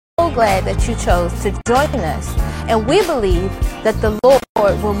glad that you chose to join us, and we believe that the Lord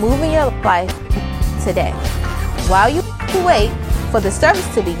will move in your life today. While you wait for the service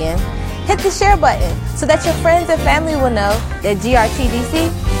to begin, hit the share button so that your friends and family will know that GRTDC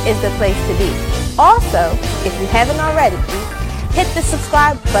is the place to be. Also, if you haven't already, hit the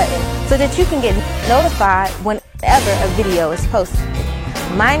subscribe button so that you can get notified whenever a video is posted.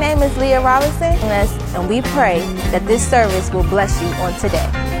 My name is Leah Robinson, and we pray that this service will bless you on today.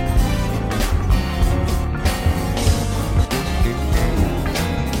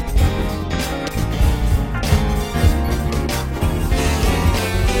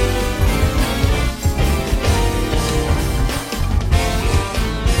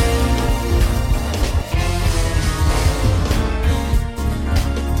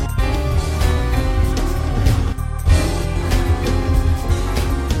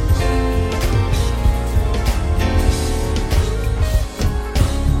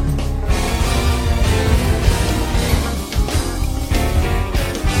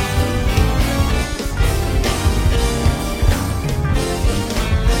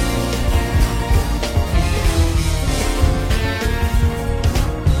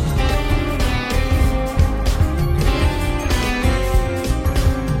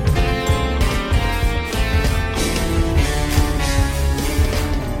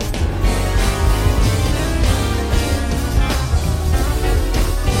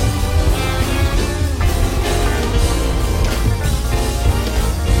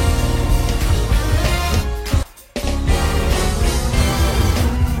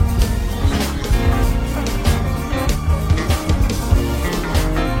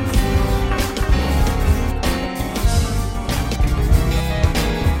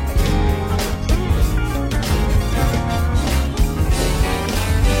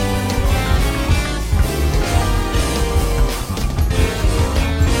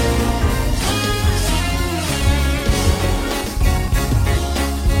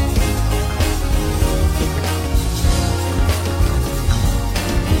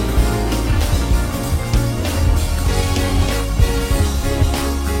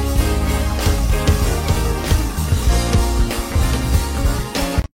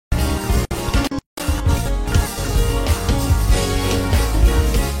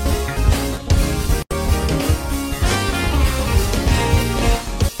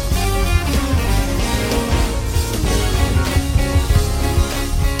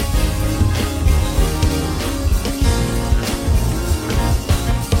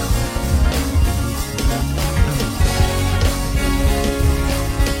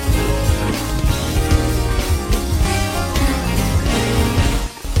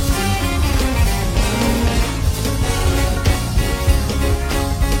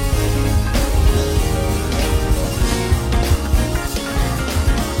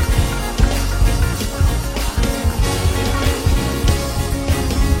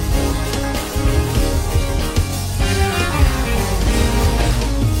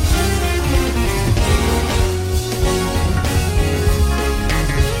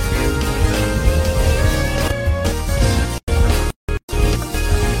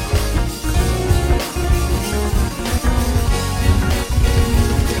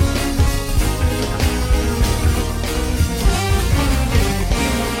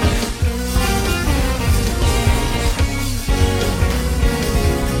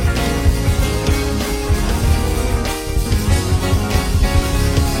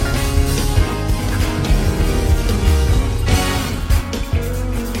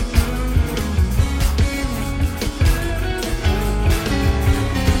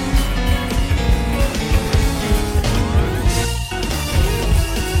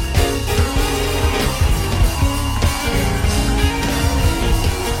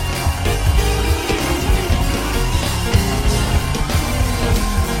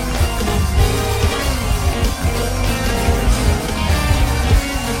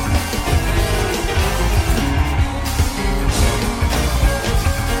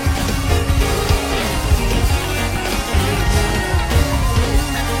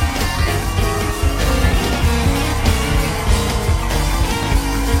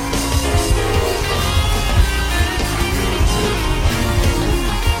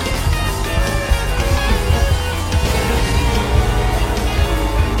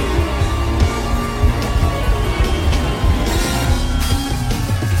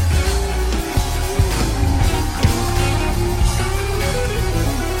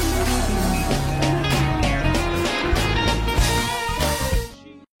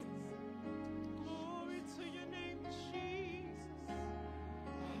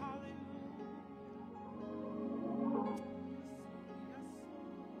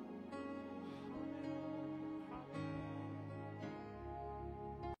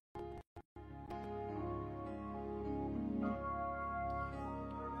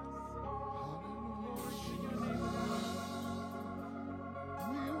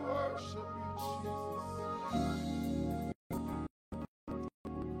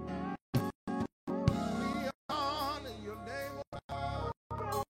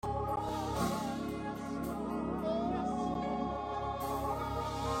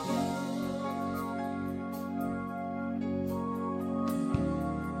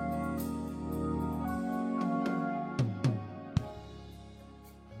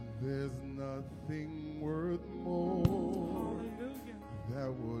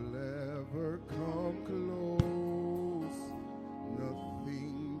 will ever come close.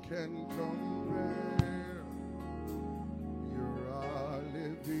 Nothing can compare. You're our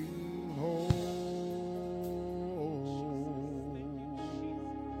living hope.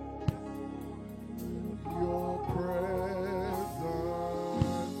 Your presence,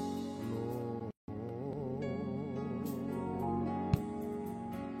 Lord.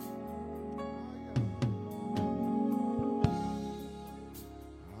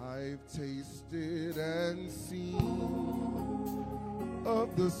 I've tasted and seen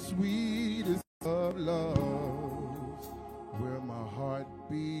of the sweetest of loves, where my heart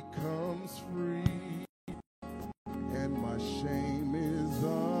becomes free and my shame is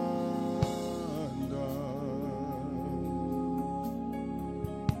undone.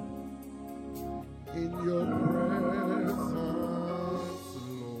 In your presence,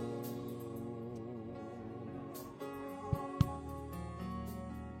 Lord.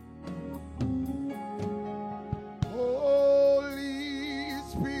 Holy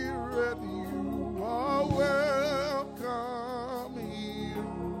Spirit, you are welcome here.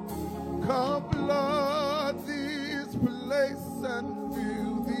 Come flood this place and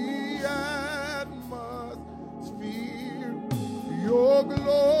fill the atmosphere. Your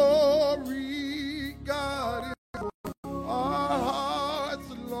glory, God, is what our hearts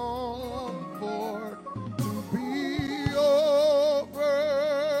long for, to be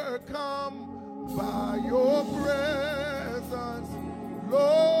overcome by your presence, Lord.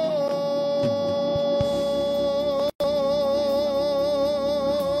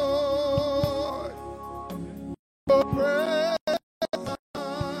 Your presence,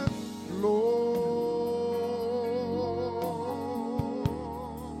 Lord.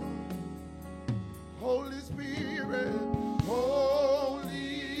 Holy Spirit,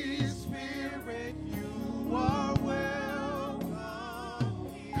 Holy Spirit, you are welcome.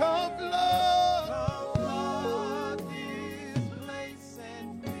 Come, Lord. Come, flood this place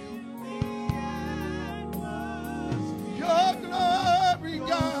and fill the atmosphere. Your glory,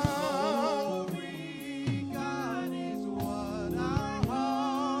 God. Glory, God, is what our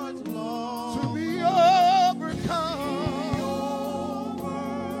hearts long to be overcome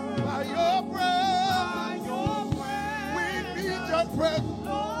by your presence. We need your presence.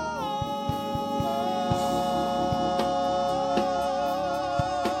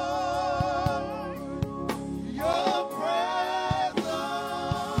 Your presence,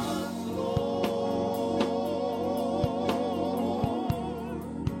 Lord.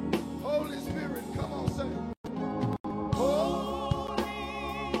 Holy Spirit, come on, say it. Holy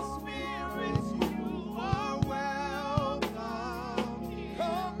Spirit, you are welcome here.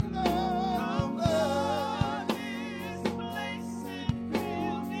 Come, Lord. Come, Lord. This place and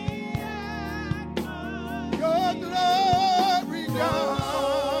fill the atmosphere. Your glory,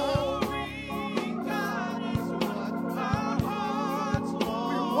 God. Glory, God, is what our hearts long.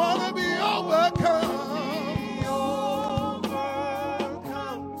 We want to be overcome.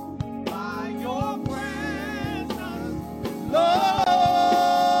 Overcome by your presence, Lord.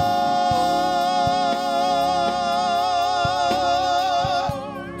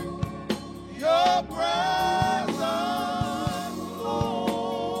 Your presence,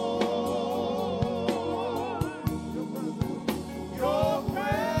 Lord. Your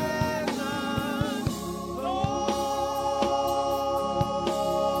presence, Lord.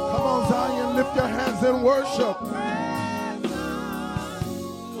 Come on, Zion, lift your hands and worship.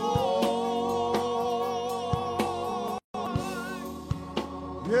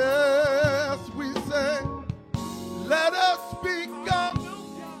 Yes, we say, let us become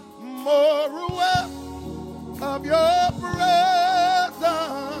more aware of your presence.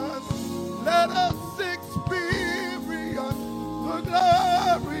 Let us experience the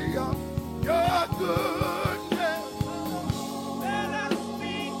glory of your goodness. Let us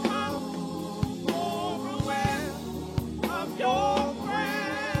become more aware of your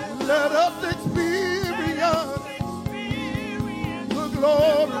presence. Let us experience the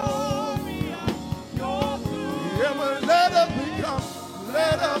glory of your goodness. Yeah, but let us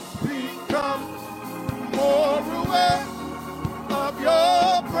become more aware of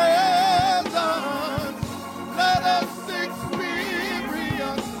your presence. Let us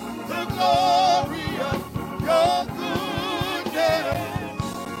experience the glory of your goodness.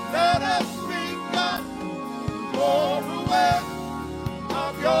 Let us become more aware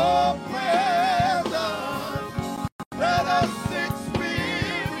of your presence. Let us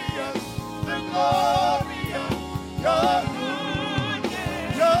experience the glory of your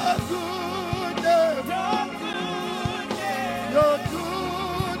goodness. Your goodness. Your goodness.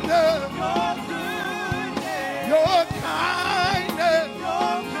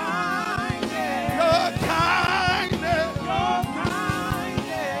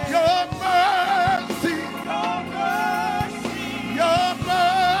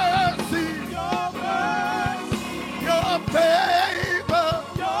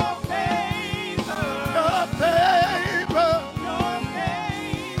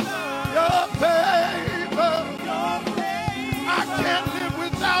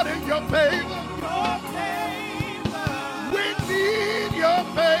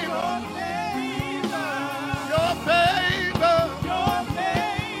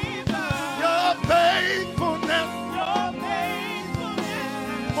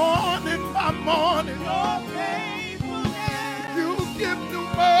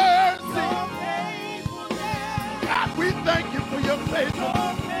 mercy. God, we thank you for your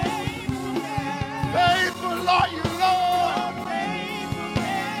faithfulness. Faithful are you, Lord.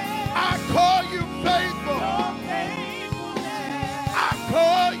 I call you faithful. I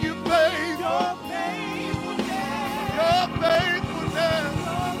call you faithful. Your faithfulness.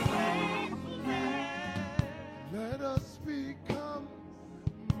 Let us become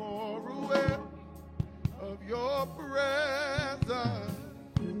more aware of your presence.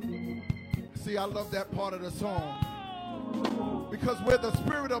 See, I love that part of the song. Because where the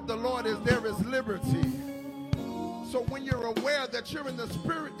Spirit of the Lord is, there is liberty. So when you're aware that you're in the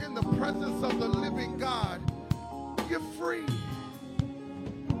Spirit, in the presence of the living God, you're free.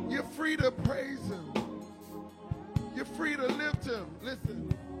 You're free to praise Him. You're free to lift Him.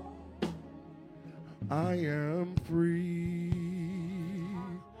 Listen. I am free.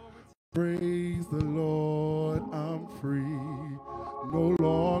 Praise the Lord. I'm free. No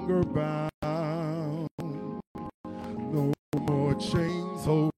longer bound. No more chains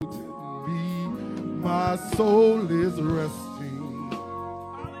holding me. My soul is resting.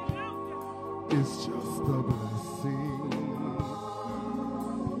 It's just a blessing.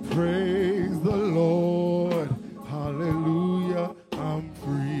 Praise the Lord. Hallelujah. I'm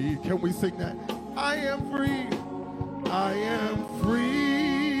free. Can we sing that? I am free. I am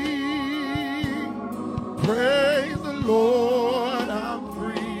free. Praise the Lord. I'm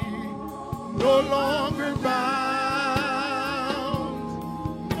free. No longer bound.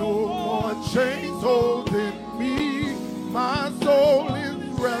 No more chains holding me. My soul is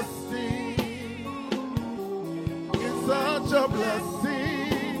resting. It's such a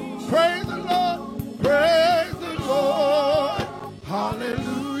blessing. Praise the Lord. Praise the Lord.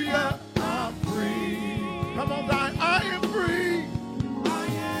 Hallelujah. I'm free. Come on, Zion. I am free. I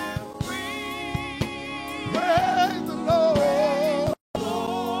am free. Praise the Lord.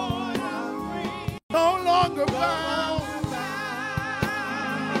 Lord, I'm free. No longer bound.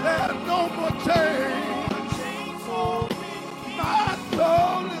 There's no more chains. My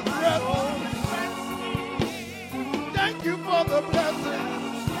soul is resting. Thank you for the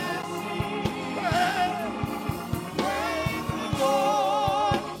blessing. Praise the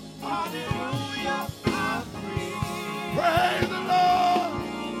Lord. Hallelujah. I'm free. Praise the Lord.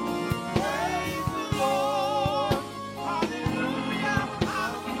 Praise the Lord. Hallelujah.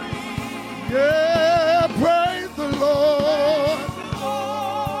 I'm free. Yeah, praise the Lord.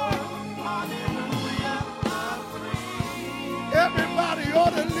 Hallelujah. I'm free. Everybody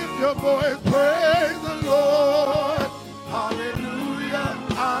ought to lift your voice. Praise the Lord. Hallelujah.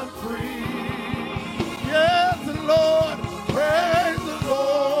 I'm free. Yes, Lord. Praise the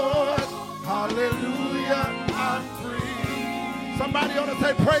Lord. Hallelujah. I'm free. Somebody ought to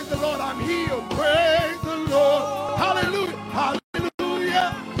say, praise the Lord. I'm healed. Praise the Lord. Hallelujah.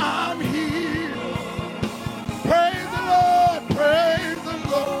 Hallelujah. I'm healed. Praise the Lord. Praise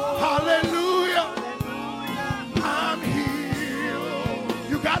the Lord. Hallelujah. I'm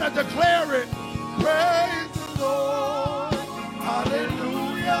healed. You got to declare it. Praise the Lord.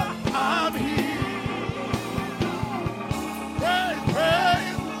 Hallelujah. I'm healed.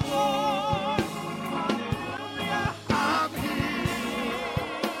 Praise the Lord. Hallelujah. I'm healed.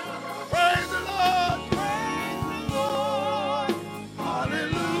 Praise the Lord. Praise the Lord.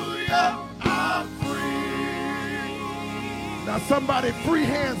 Hallelujah. I'm free. Now somebody free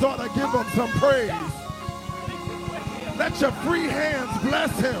hands ought to give him some praise. Let your free hands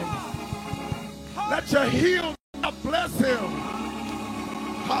bless him. Let your healed bless him.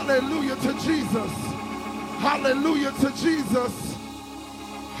 Hallelujah to Jesus. Hallelujah to Jesus.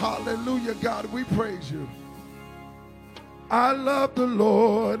 Hallelujah, God, we praise you. I love the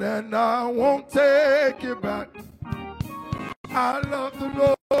Lord and I won't take it back. I love the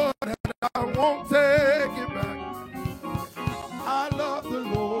Lord and I won't take it back. I love the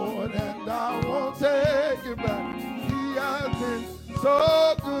Lord and I won't take it back. He has been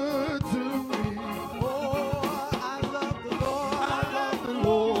so good to me. Oh, I love the Lord. I love the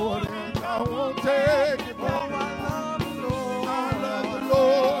Lord and I won't take it back.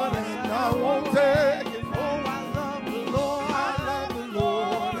 I won't take it. Oh, I love the Lord. I love the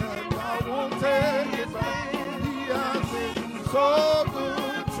Lord, and I won't take it back. He has been so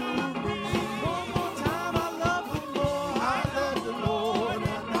good to me. One more time, I love the Lord. I love the Lord,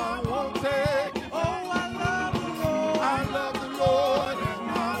 and I won't take it. Oh, I love the Lord. I love the Lord,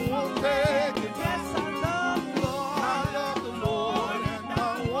 and I won't take it. Yes, I love the Lord. I love the Lord, and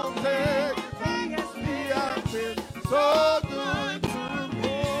I won't take it. He has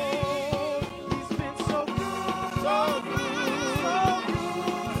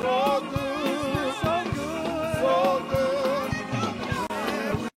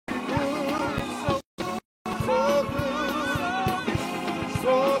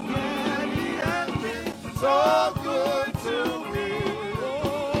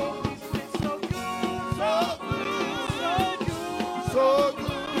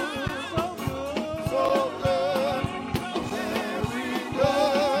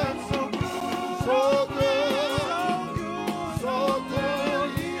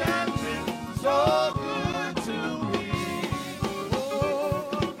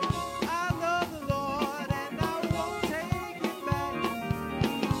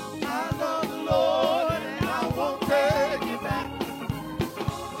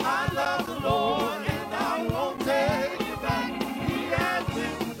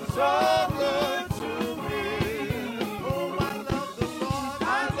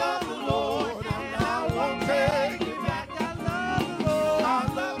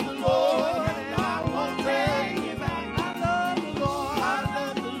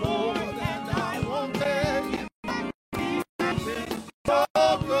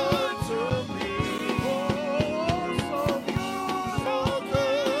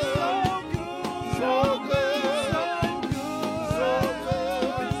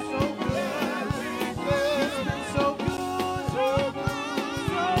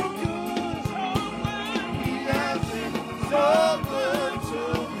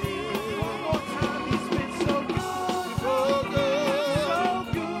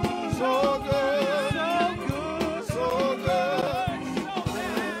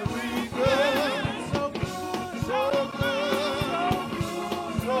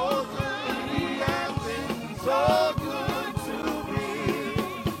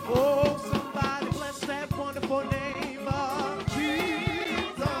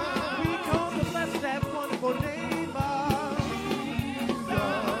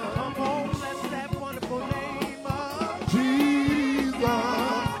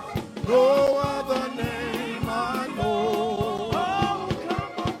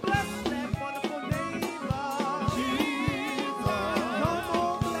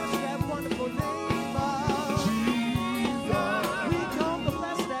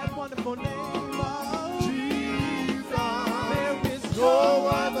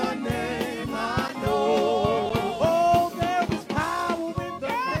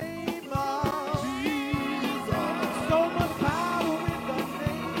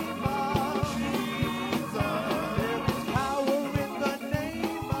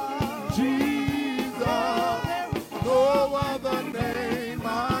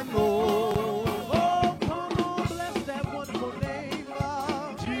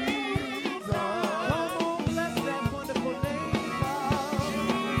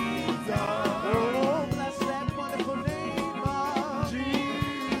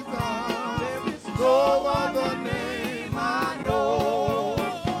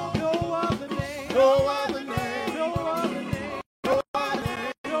No other name. no other name, No other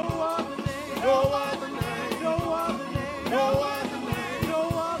name. no other name, No other name. no other name, No other name. no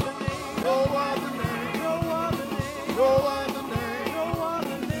other name, No other name. no other name, No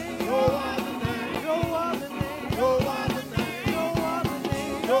other name. no other name, No other name. no other name, No other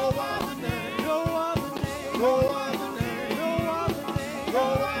name. no other name, No other name. no other name, No other name. no other name, No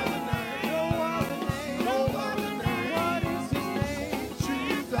other name. no other name. No other name. What is his name?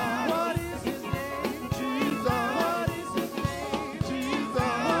 Jesus. What is his name? Jesus. What is his name? Jesus.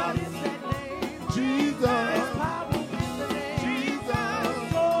 What is that name? Jesus. There's power in the name. Jesus.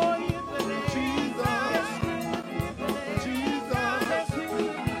 There's joy in the name. Jesus. There's strength in the name. Jesus. There's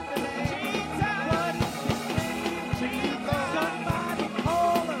healing in the name. What is his name? Jesus. Somebody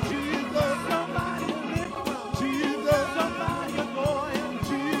call him. Jesus. Somebody lift him. Jesus. Somebody adore him.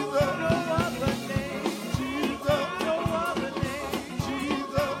 Jesus. No other name. Jesus. No other name.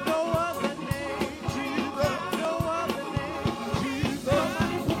 Jesus. No other name. Jesus. No other name. Jesus.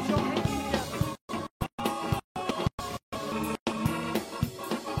 Somebody put your hands together.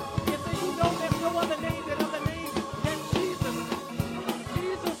 If you know there's no other name than Jesus.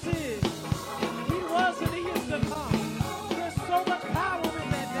 Jesus is. He was and he is to come. There's so much power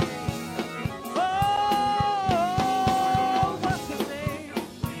in that name. Oh, what's his name?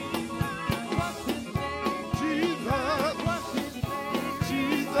 What's his name? Jesus. What's his name?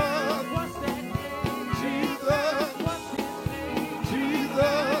 Jesus. What's that name? Jesus. What's his name?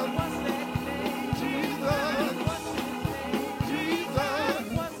 Jesus. What's that name? Jesus. What's his name? Jesus.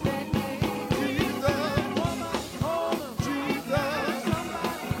 What's that name? Jesus. Somebody call him. Jesus.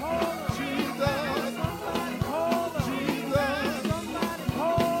 Somebody call him. Jesus. Somebody call him. Jesus. Somebody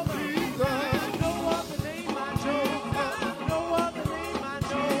call him. Jesus. No other name I know. No other name I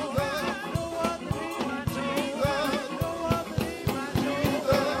know. No other name I know. No other name I know.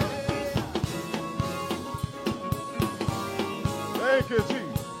 Thank you,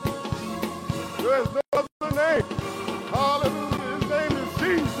 Jesus. There is no other name. Hallelujah. His name is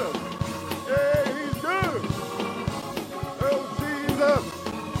Jesus. Hey, he's good. Oh, Jesus.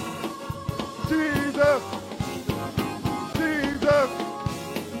 Jesus. Jesus.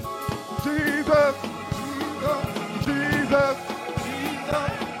 Jesus. Jesus.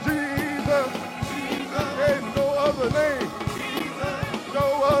 Jesus. Jesus. There's no other name.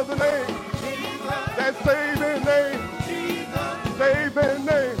 No other name. That saving name. Saving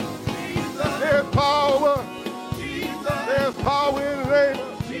name. There's power. There's power in the name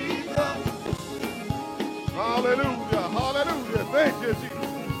of Jesus. Hallelujah. Hallelujah. Thank you,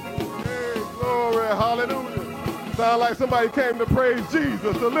 Jesus. Hey, glory. Hallelujah. Sound like somebody came to praise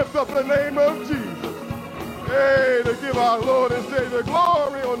Jesus, to lift up the name of Jesus. Hey, to give our Lord and Savior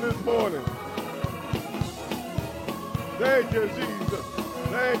glory on this morning. Thank you, Jesus.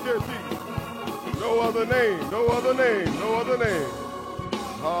 Thank you, Jesus. No other name, no other name, no other name.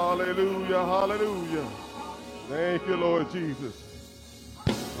 Hallelujah, hallelujah. Thank you, Lord Jesus.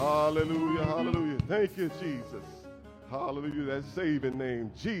 Hallelujah, hallelujah. Thank you, Jesus. Hallelujah, that saving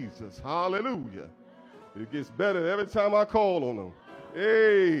name, Jesus. Hallelujah. It gets better every time I call on him.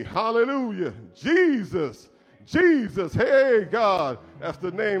 Hey, hallelujah. Jesus. Jesus. Hey, God. That's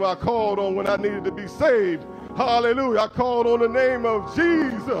the name I called on when I needed to be saved. Hallelujah. I called on the name of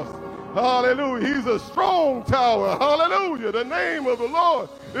Jesus. Hallelujah. He's a strong tower. Hallelujah. The name of the Lord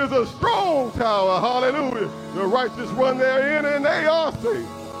is a strong tower. Hallelujah. The righteous run therein and they are saved.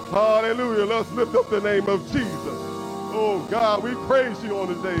 Hallelujah. Let's lift up the name of Jesus. Oh, God, we praise you on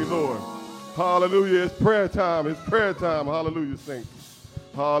today, Lord. Hallelujah. It's prayer time. It's prayer time. Hallelujah, saints.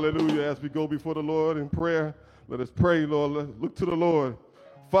 Hallelujah. As we go before the Lord in prayer, let us pray, Lord. Let's look to the Lord.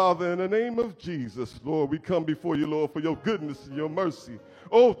 Father, in the name of Jesus, Lord, we come before you, Lord, for your goodness and your mercy.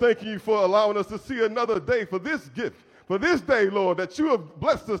 Oh, thank you for allowing us to see another day, for this gift, for this day, Lord, that you have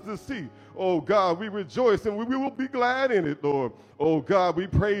blessed us to see. Oh, God, we rejoice and we will be glad in it, Lord. Oh, God, we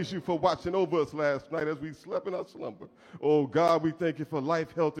praise you for watching over us last night as we slept in our slumber. Oh, God, we thank you for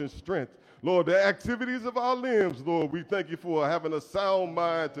life, health, and strength. Lord, the activities of our limbs, Lord, we thank you for having a sound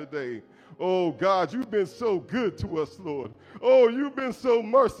mind today. Oh, God, you've been so good to us, Lord. Oh, you've been so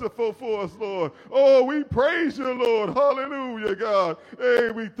merciful for us, Lord. Oh, we praise you, Lord. Hallelujah, God.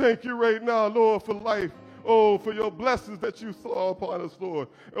 Hey, we thank you right now, Lord, for life. Oh, for your blessings that you saw upon us, Lord.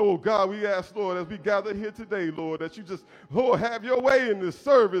 Oh, God, we ask, Lord, as we gather here today, Lord, that you just, Lord, have your way in this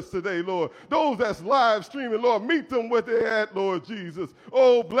service today, Lord. Those that's live streaming, Lord, meet them where they're at, Lord Jesus.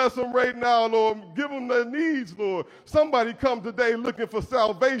 Oh, bless them right now, Lord. Give them their needs, Lord. Somebody come today looking for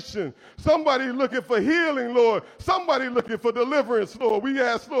salvation. Somebody looking for healing, Lord. Somebody looking for deliverance, Lord. We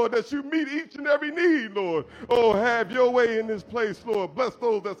ask, Lord, that you meet each and every need, Lord. Oh, have your way in this place, Lord. Bless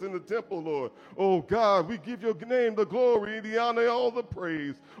those that's in the temple, Lord. Oh, God, we give your name the glory, the honor, and all the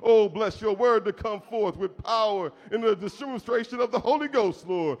praise. Oh, bless your word to come forth with power in the demonstration of the Holy Ghost,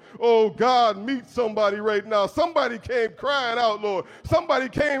 Lord. Oh, God, meet somebody right now. Somebody came crying out, Lord. Somebody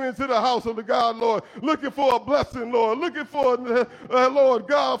came into the house of the God, Lord, looking for a blessing, Lord, looking for, Lord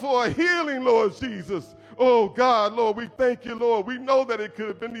God, for a healing, Lord Jesus. Oh, God, Lord, we thank you, Lord. We know that it could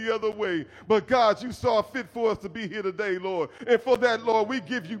have been the other way, but God, you saw fit for us to be here today, Lord. And for that, Lord, we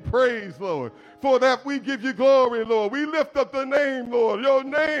give you praise, Lord. For that, we give you glory, Lord. We lift up the name, Lord, your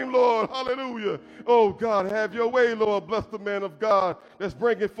name, Lord. Hallelujah. Oh, God, have your way, Lord. Bless the man of God that's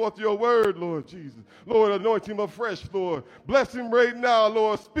bringing forth your word, Lord Jesus. Lord, anoint him afresh, Lord. Bless him right now,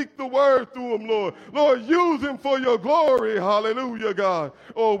 Lord. Speak the word through him, Lord. Lord, use him for your glory. Hallelujah, God.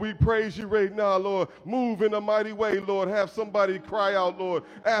 Oh, we praise you right now, Lord. Move in a mighty way, Lord. Have somebody cry out, Lord,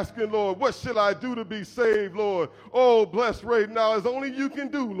 asking, Lord, what should I do to be saved, Lord? Oh, bless right now as only you can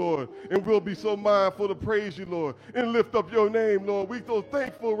do, Lord. And we'll be so mindful to praise you, Lord, and lift up your name, Lord. We're so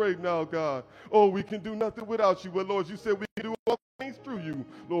thankful right now, God. Oh, we can do nothing without you, but Lord, you said we can do all things through you,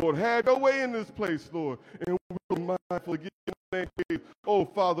 Lord. Have your way in this place, Lord. And we're mindful to give your name praise. Oh,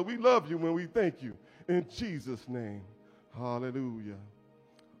 Father, we love you and we thank you. In Jesus' name, hallelujah.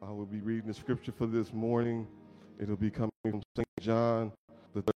 I will be reading the scripture for this morning. It'll be coming from St. John,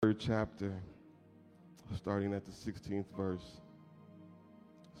 the 3rd chapter, starting at the 16th verse.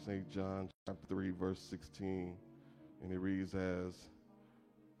 St. John chapter 3, verse 16. And it reads as,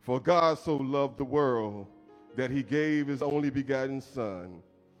 "For God so loved the world that he gave his only begotten Son,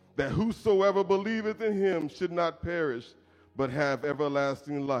 that whosoever believeth in him should not perish, but have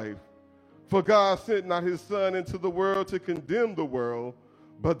everlasting life. For God sent not his Son into the world to condemn the world,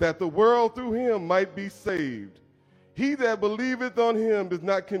 but that the world through him might be saved. He that believeth on him is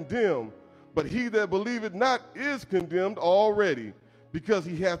not condemned, but he that believeth not is condemned already, because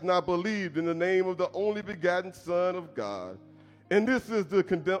he hath not believed in the name of the only begotten Son of God. And this is the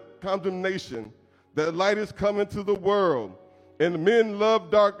condemnation, that light is come into the world, and men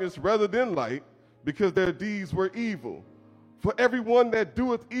love darkness rather than light, because their deeds were evil. For everyone that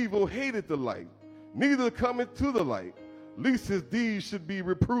doeth evil hateth the light, neither cometh to the light, lest his deeds should be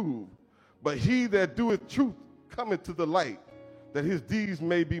reproved. But he that doeth truth cometh to the light, that his deeds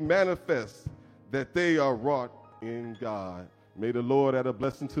may be manifest, that they are wrought in God." May the Lord add a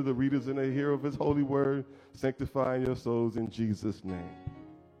blessing to the readers and the hearer of his holy word, sanctifying your souls in Jesus' name.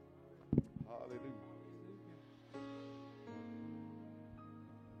 Hallelujah.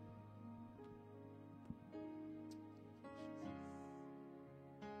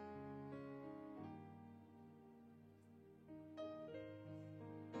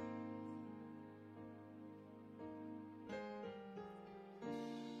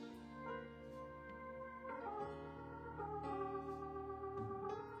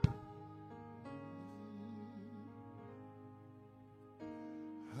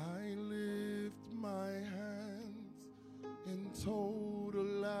 I lift my hands in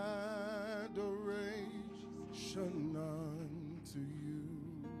total adoration unto you.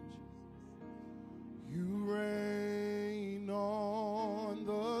 You reign on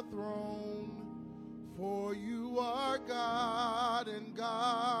the throne, for you are God and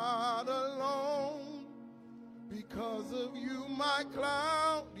God alone. Because of you, my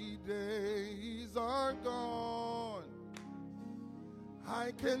cloudy days are gone.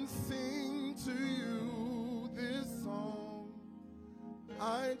 I can sing to you this song.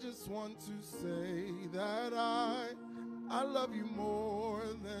 I just want to say that I love you more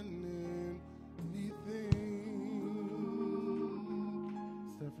than anything.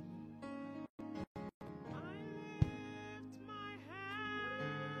 Stephanie? I lift my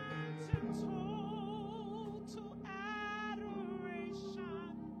hands in total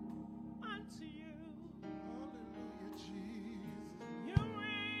adoration unto you. Hallelujah, Jesus. You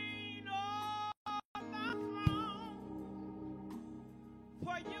reign on the throne,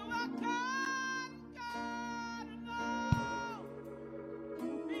 for you are God, God alone.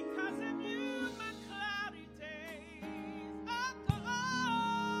 Because of you, my cloudy days are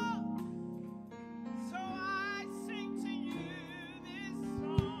gone. So I sing to you this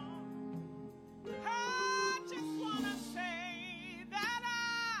song. I just want to say that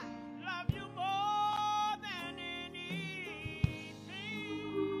I love you more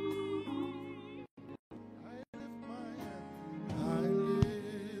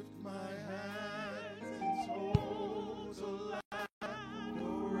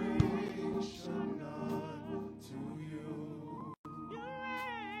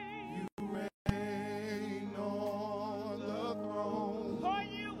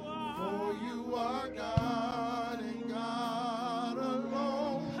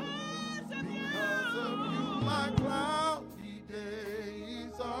cloudy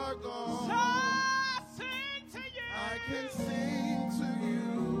days are gone, So sing to you. I can sing to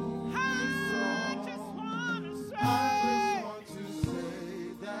you this I song. just want to say, I just want to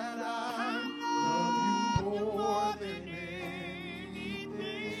say that I love you more than anything.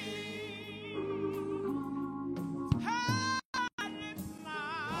 I lift I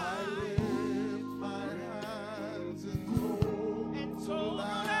my lift my hands in total and total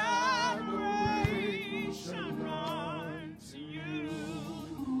adoration adoration unto unto you.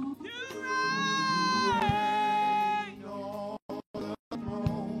 you. You Reign reign. on the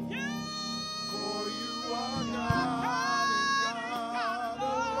throne, You for you are God and God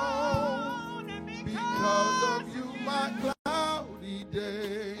alone. and Because of you, my cloudy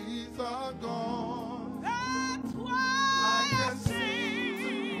days are gone. that's why I I can sing to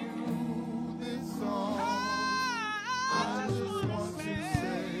sing. you this song. I just want to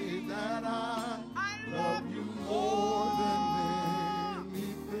say that I love you more than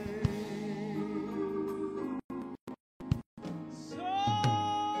anything. So I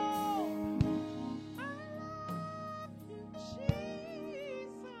love you,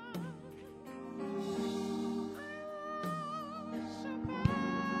 Jesus. I worship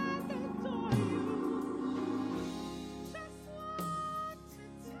and adore you. Just want to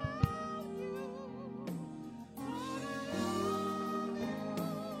tell you what I love you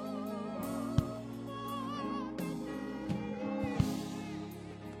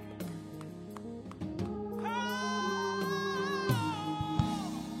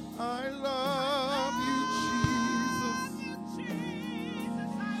I love you, Jesus.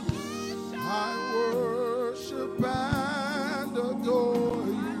 I worship and adore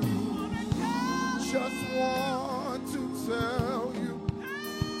you. Just want to tell you,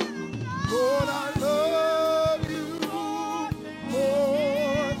 Lord, I love you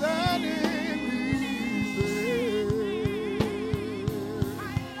more than anything.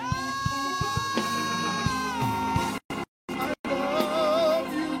 I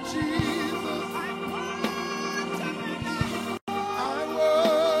love you, Jesus. I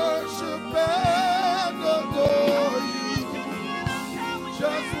worship and adore you.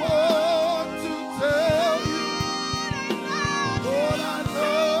 Just want to tell you, Lord, I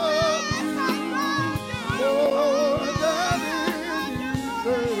love you more than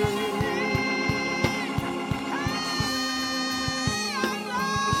anything.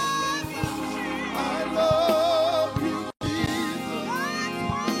 I love you, Jesus.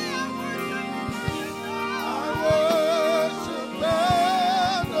 I worship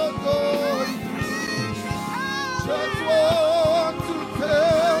and adore you. Just want to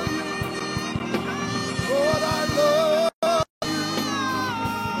tell you, Lord, I love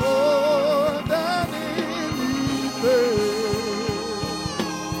you more than anything.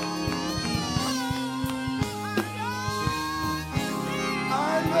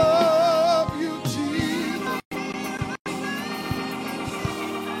 I love you, Jesus.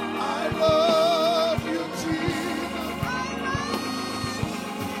 I love you, Jesus.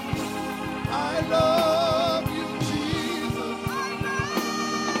 I love you, Jesus.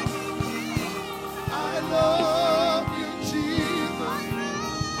 I love you, Jesus.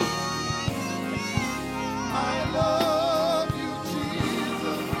 I love you,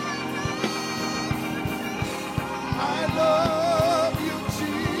 Jesus. I love you,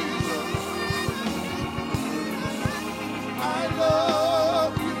 Jesus. I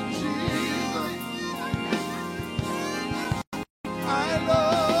love you, Jesus. I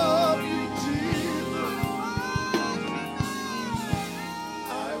love you, Jesus.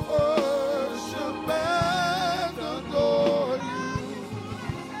 I worship and adore you.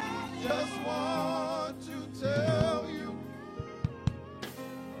 Just want to tell you,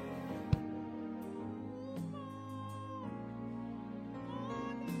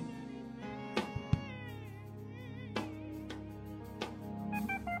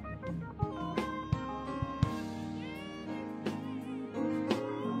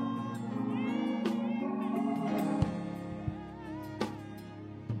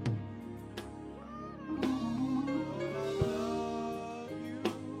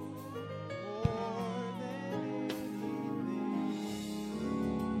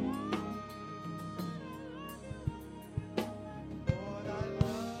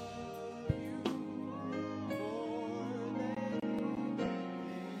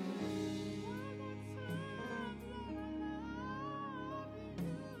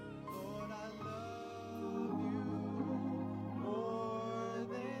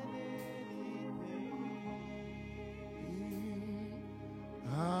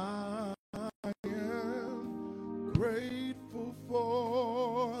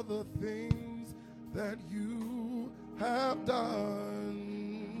 have done.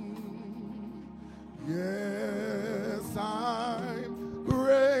 Yes, I'm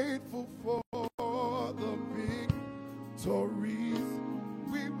grateful for the victories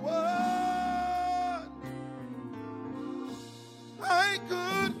we won. I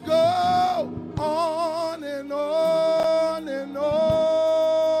could go on and on and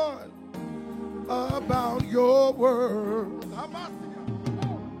on about your word.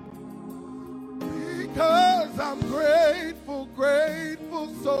 Because I'm grateful,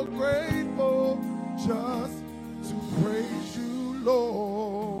 grateful, so grateful just to praise you,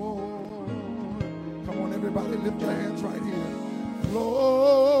 Lord. Come on, everybody, lift your hands right here.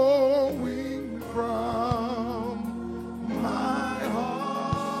 Flowing from my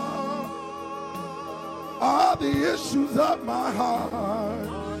heart are the issues of my heart.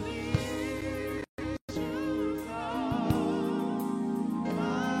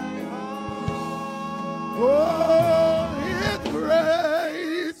 Oh, it's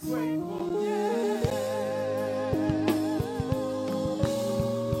grace.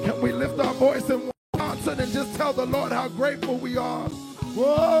 Can we lift our voice in one concert and just tell the Lord how grateful we are?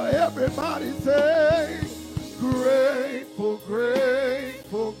 Oh, everybody say, grateful,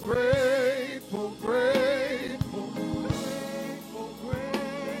 grateful, grateful, grateful, grateful,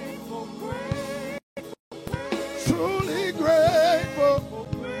 grateful, grateful, truly grateful.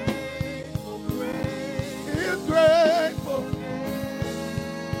 Grateful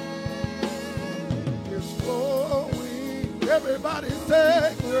is flowing. Everybody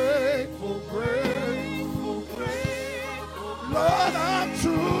say grateful, grateful, grateful. Lord, I'm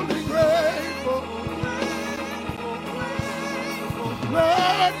truly grateful.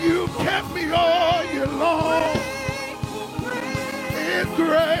 Lord, you kept me all year long. It's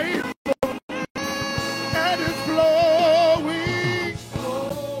grateful and it's flowing.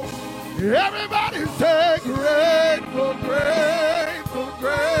 Everybody say grateful, grateful,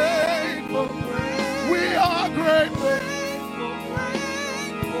 grateful. We are grateful.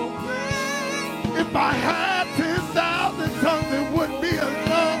 If I had 10,000 tongues, it wouldn't be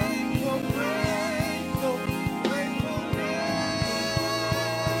enough.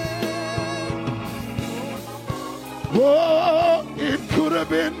 Oh, it could have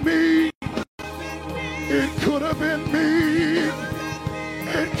been me. It could have been me.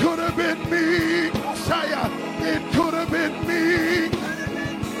 It could have been me, Shia. It could have been me.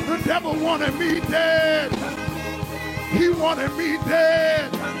 The devil wanted me dead. He wanted me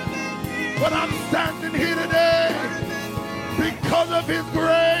dead. But I'm standing here today because of his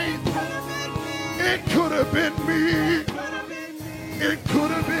grace. It could have been me. It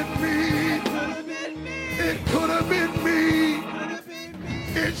could have been me. It could have been me.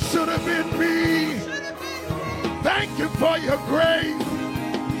 It should have been me. Thank you for your grace.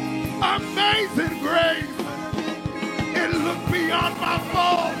 Amazing grace. It looked beyond my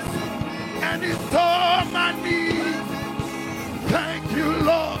faults and it saw my needs. Thank you,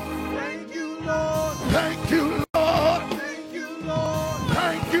 Lord. Thank you, Lord. Thank you, Lord. Thank you, Lord.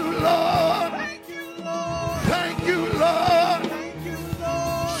 Thank you, Lord. Thank you, Lord. Thank you, Lord. Thank you,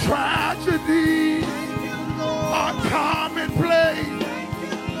 Lord. Tragedies Thank you, Lord. are commonplace. Thank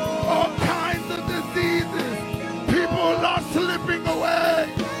you, Lord. All kinds of diseases. People are slipping away.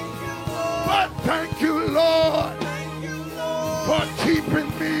 But thank you, Lord, for keeping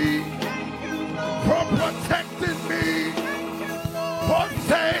me, for protecting me, for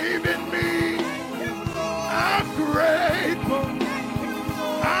saving me. I'm grateful.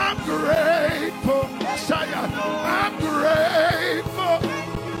 I'm grateful. Shia, I'm grateful.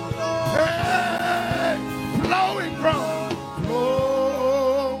 Hey, flowing from.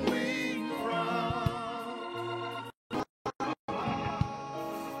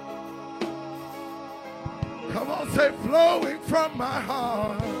 Come on, say flowing from my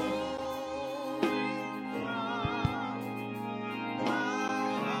heart.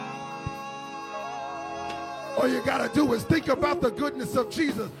 All you gotta do is think about the goodness of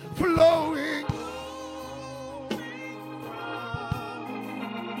Jesus flowing.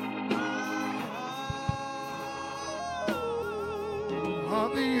 All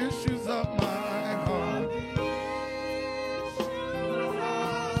the issues of my heart.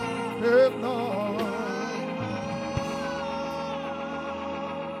 Hey, Lord.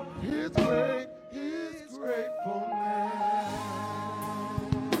 His great, His gratefulness.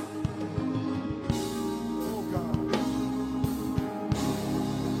 Oh God.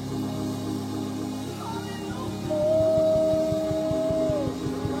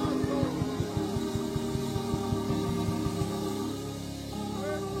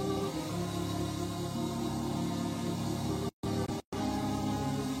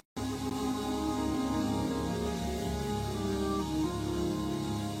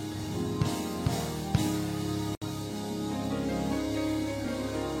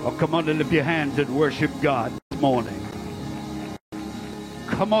 Oh, come on and lift your hands and worship God this morning.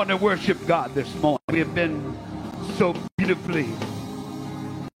 Come on and worship God this morning. We have been so beautifully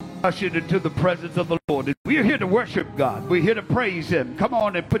ushered into the presence of the Lord. We're here to worship God. We're here to praise Him. Come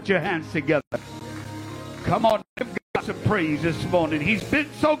on and put your hands together. Come on, give God some praise this morning. He's been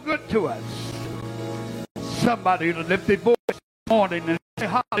so good to us. Somebody ought to lift their voice this morning and say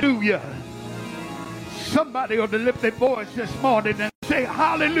hallelujah. Somebody ought to lift their voice this morning and say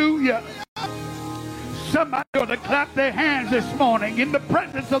hallelujah. Somebody ought to clap their hands this morning in the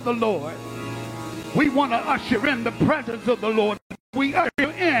presence of the Lord. We want to usher in the presence of the Lord. We usher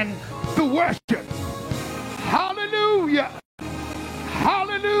in the worship. Hallelujah.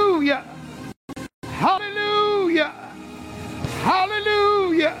 Hallelujah. Hallelujah.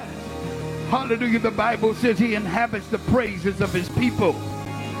 Hallelujah. Hallelujah. The Bible says He inhabits the praises of His people.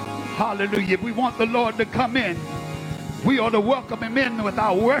 Hallelujah. We want the Lord to come in. We ought to welcome Him in with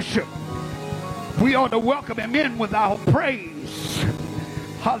our worship. We ought to welcome Him in with our praise.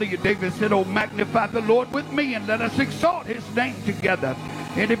 Hallelujah. David said, oh, magnify the Lord with me and let us exalt His name together.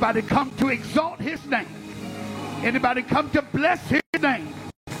 Anybody come to exalt His name? Anybody come to bless His name?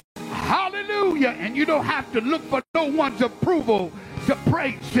 Hallelujah. And you don't have to look for no one's approval to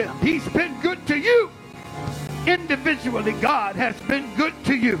praise Him. He's been good to you. Individually, God has been good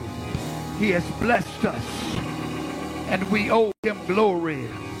to you. He has blessed us. And we owe Him glory.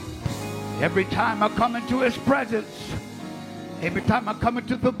 Every time I come into His presence, every time I come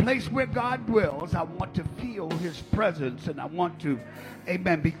into the place where God dwells, I want to feel His presence, and I want to,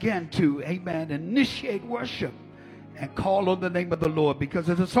 amen, begin to, amen, initiate worship and call on the name of the Lord. Because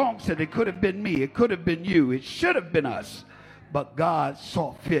as the song said, it could have been me, it could have been you, it should have been us, but God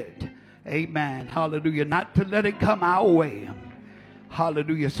saw fit, amen, hallelujah, not to let it come our way.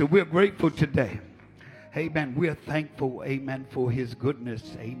 Hallelujah. So we're grateful today. Amen. We're thankful, amen, for His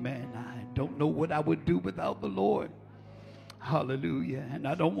goodness. Amen. I don't know what I would do without the Lord. Hallelujah. And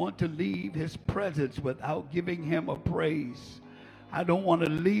I don't want to leave His presence without giving Him a praise. I don't want to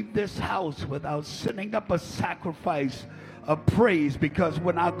leave this house without sending up a sacrifice of praise, because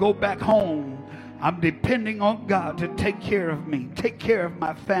when I go back home, I'm depending on God to take care of me, take care of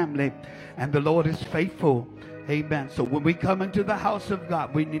my family, and the Lord is faithful. Amen. So when we come into the house of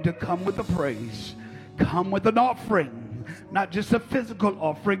God, we need to come with a praise. Come with an offering, not just a physical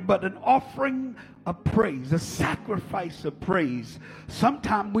offering, but an offering of praise, a sacrifice of praise.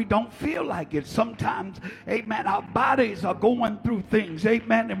 Sometimes we don't feel like it. Sometimes, amen, our bodies are going through things,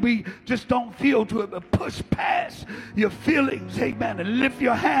 amen, and we just don't feel to it. But push past your feelings, amen, and lift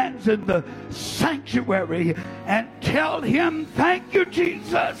your hands in the sanctuary and tell Him, thank you,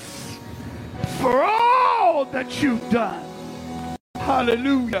 Jesus, for all that you've done.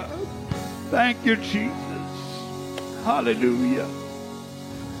 Hallelujah. Thank you, Jesus. Hallelujah.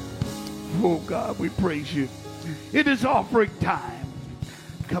 Oh, God, we praise you. It is offering time.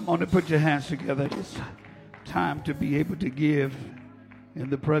 Come on and put your hands together. It's time to be able to give in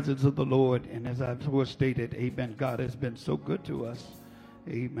the presence of the Lord. And as I've stated, amen, God has been so good to us.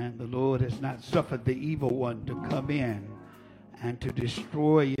 Amen. The Lord has not suffered the evil one to come in and to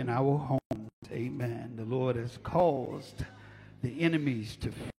destroy in our homes. Amen. The Lord has caused the enemies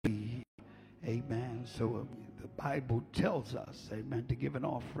to flee. Amen. So the Bible tells us, amen, to give an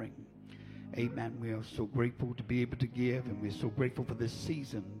offering. Amen. We are so grateful to be able to give, and we're so grateful for this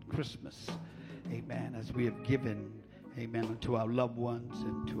season, Christmas. Amen. As we have given, amen, to our loved ones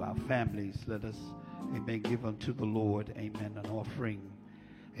and to our families, let us, amen, give unto the Lord, amen, an offering.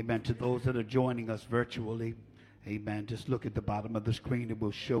 Amen. To those that are joining us virtually, amen, just look at the bottom of the screen. It will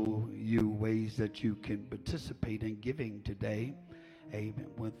show you ways that you can participate in giving today. Amen.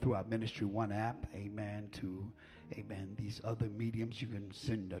 Went through our Ministry One app, amen, to, amen, these other mediums. You can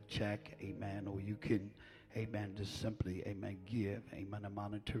send a check, amen, or you can, amen, just simply, amen, give, amen, a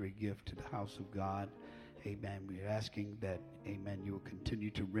monetary gift to the house of God. Amen. We're asking that, amen, you will continue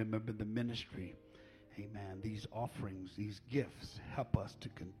to remember the ministry. Amen. These offerings, these gifts help us to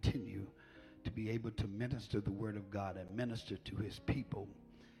continue to be able to minister the word of God and minister to His people.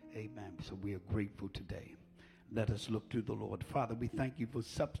 Amen. So we are grateful today. Let us look to the Lord. Father, we thank you for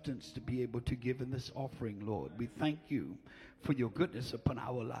substance to be able to give in this offering, Lord. We thank you for your goodness upon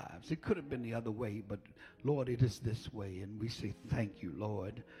our lives. It could have been the other way, but Lord, it is this way. And we say thank you,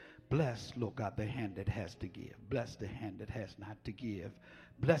 Lord. Bless, Lord God, the hand that has to give. Bless the hand that has not to give.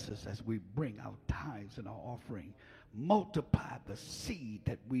 Bless us as we bring our tithes and our offering. Multiply the seed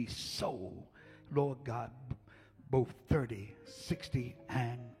that we sow, Lord God, both 30, 60,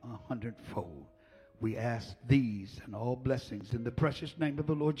 and 100-fold. We ask these and all blessings in the precious name of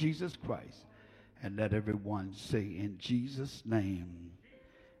the Lord Jesus Christ. And let everyone say, in Jesus' name,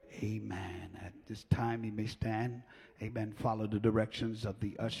 Amen. At this time, you may stand. Amen. Follow the directions of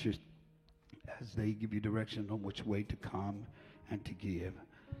the ushers as they give you direction on which way to come and to give.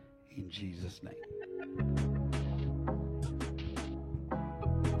 In Jesus' name.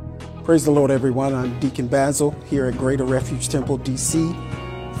 Praise the Lord, everyone. I'm Deacon Basil here at Greater Refuge Temple, D.C.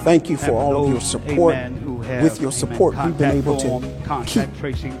 Thank you for all of your support. With your support, we've been able to keep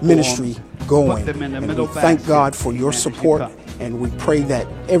ministry going. And we thank God for your support, and we pray that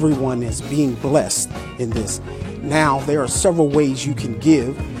everyone is being blessed in this. Now, there are several ways you can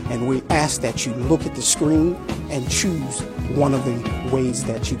give, and we ask that you look at the screen and choose one of the ways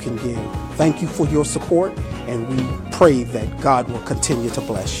that you can give. Thank you for your support, and we pray that God will continue to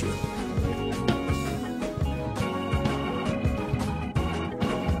bless you.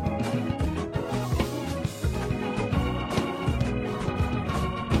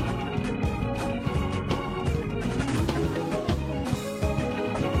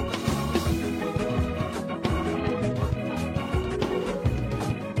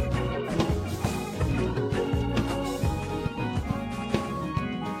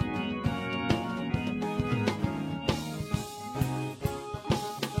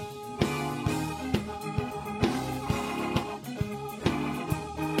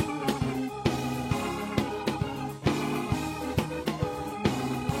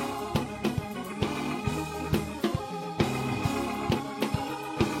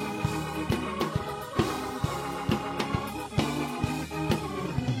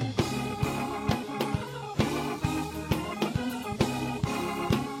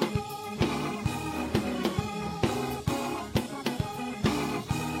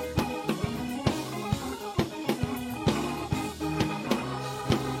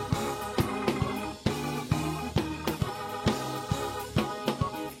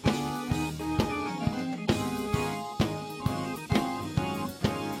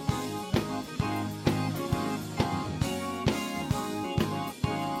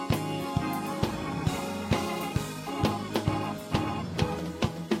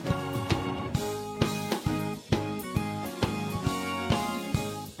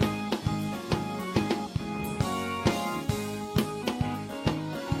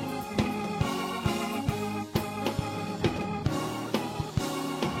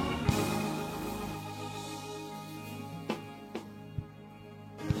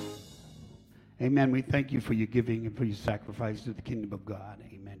 Amen. We thank you for your giving and for your sacrifice to the kingdom of God.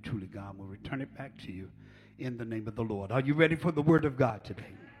 Amen. Truly, God will return it back to you in the name of the Lord. Are you ready for the word of God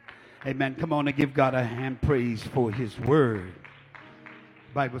today? Amen. Come on and give God a hand praise for his word.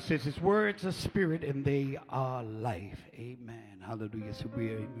 The Bible says his words are spirit and they are life. Amen. Hallelujah. So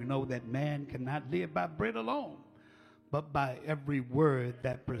we know that man cannot live by bread alone, but by every word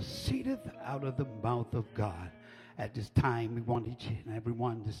that proceedeth out of the mouth of God. At this time, we want each and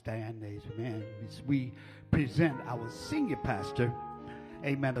everyone to stand, amen, as we present our senior pastor,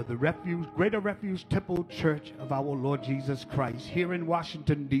 amen, of the Refuge, Greater Refuge Temple Church of our Lord Jesus Christ here in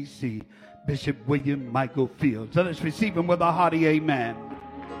Washington, D.C., Bishop William Michael Fields. So let's receive him with a hearty amen.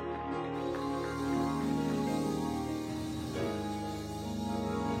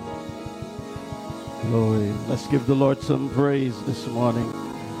 Glory. Let's give the Lord some praise this morning.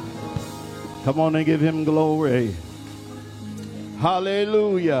 Come on and give him glory.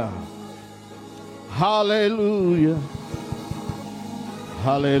 Hallelujah. Hallelujah.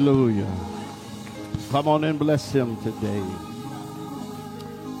 Hallelujah. Come on and bless him today.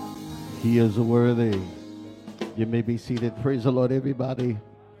 He is worthy. You may be seated. Praise the Lord, everybody.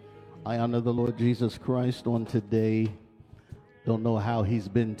 I honor the Lord Jesus Christ on today. Don't know how he's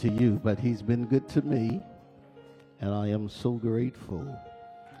been to you, but he's been good to me. And I am so grateful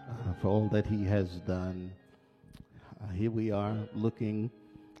for all that he has done. Here we are looking,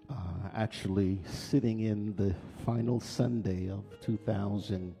 actually sitting in the final Sunday of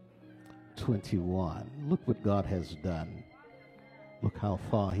 2021. Look what God has done. Look how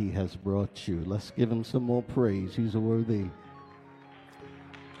far he has brought you. Let's give him some more praise. He's worthy.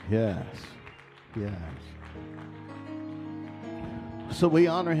 Yes, yes. So we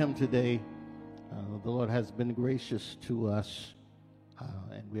honor him today. The Lord has been gracious to us.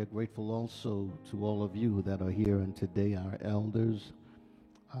 And we are grateful also to all of you that are here, and today our elders,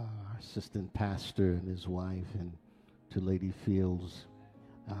 our assistant pastor and his wife, and to Lady Fields,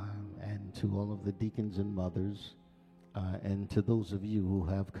 and to all of the deacons and mothers, and to those of you who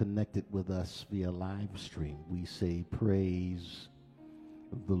have connected with us via live stream. We say praise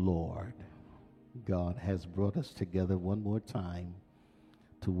the Lord. God has brought us together one more time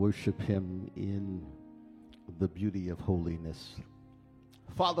to worship him in the beauty of holiness.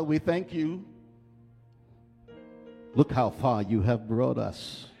 Father, we thank you. Look how far you have brought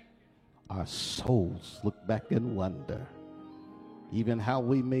us. our souls look back and wonder even how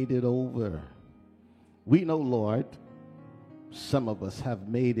we made it over. We know, Lord, some of us have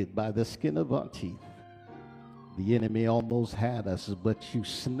made it by the skin of our teeth. The enemy almost had us, but you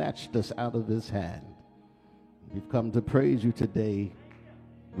snatched us out of his hand. We've come to praise you today.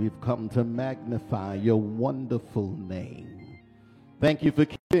 We've come to magnify your wonderful name. Thank you for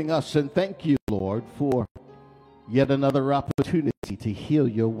keeping us, and thank you, Lord, for yet another opportunity to hear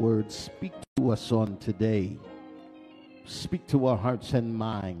your words. Speak to us on today. Speak to our hearts and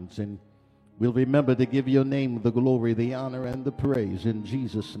minds, and we'll remember to give your name the glory, the honor, and the praise in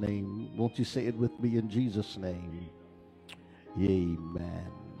Jesus' name. Won't you say it with me in Jesus' name? Amen.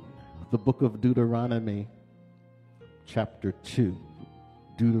 The book of Deuteronomy, chapter 2.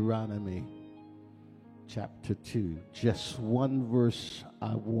 Deuteronomy, chapter 2. Just one verse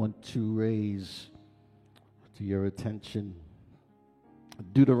I want to raise to your attention.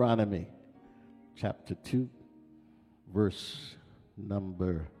 Deuteronomy, chapter 2, verse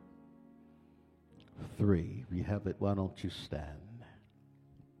number 3. If you have it, why don't you stand?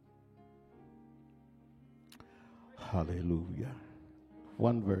 Hallelujah.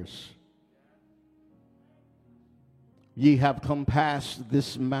 One verse. Ye have compassed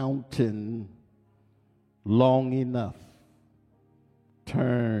this mountain long enough.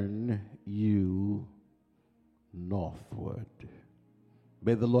 Turn you northward.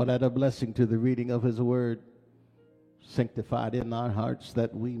 May the Lord add a blessing to the reading of his word, sanctified in our hearts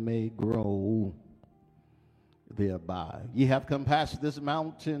that we may grow thereby. Ye have compassed this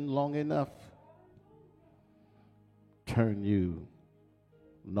mountain long enough. Turn you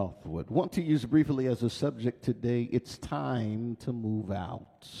northward. Want to use briefly as a subject today, it's time to move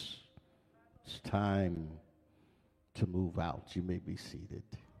out. It's time to move out. You may be seated.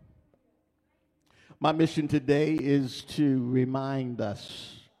 My mission today is to remind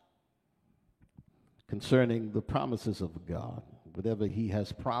us concerning the promises of God. Whatever he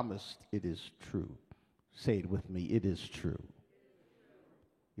has promised, it is true. Say it with me, it is true.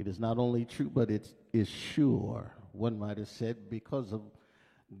 It is not only true, but it is sure. One might have said, because of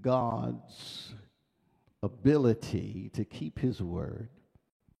God's ability to keep his word,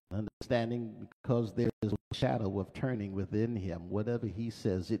 understanding because there is a shadow of turning within him, whatever he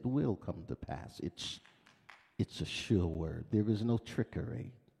says, it will come to pass. It's a sure word. There is no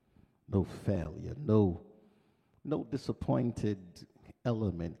trickery, no failure, no disappointed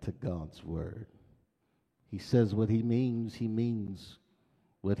element to God's word. He says what he means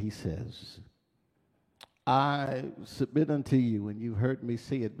what he says. I submit unto you, and you've heard me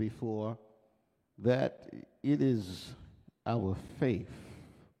say it before, that it is our faith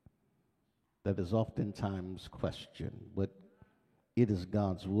that is oftentimes questioned, but it is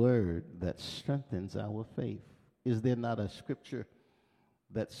God's word that strengthens our faith. Is there not a scripture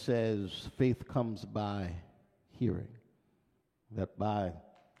that says faith comes by hearing, that by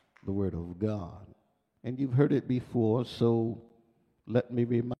the word of God? And you've heard it before, so let me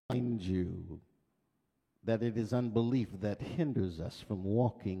remind you that it is unbelief that hinders us from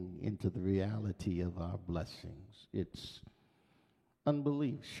walking into the reality of our blessings. It's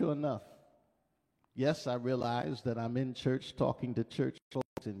unbelief. Sure enough, yes, I realize that I'm in church talking to church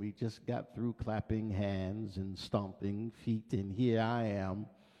folks, and we just got through clapping hands and stomping feet, and here I am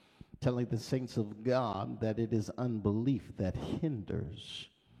telling the saints of God that it is unbelief that hinders.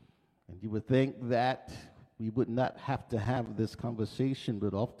 And you would think that we would not have to have this conversation,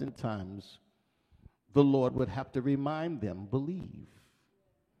 but oftentimes the Lord would have to remind them, believe.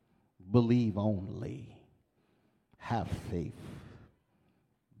 Believe only. Have faith.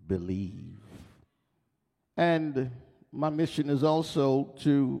 Believe. And my mission is also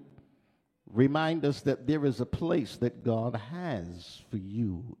to remind us that there is a place that God has for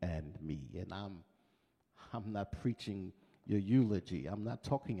you and me. And I'm not preaching your eulogy. I'm not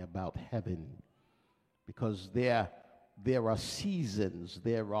talking about heaven, because there are seasons,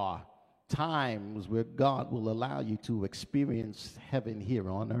 there are times where God will allow you to experience heaven here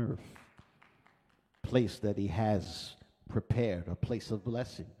on earth, a place that he has prepared, a place of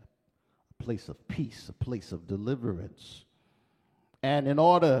blessing, a place of peace, a place of deliverance. And in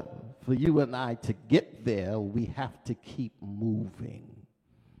order for you and I to get there, we have to keep moving.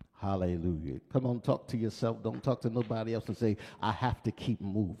 Hallelujah. Come on, talk to yourself. Don't talk to nobody else and say, I have to keep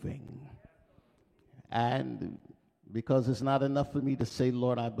moving. And because it's not enough for me to say,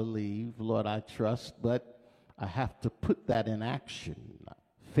 Lord, I believe, Lord, I trust, but I have to put that in action.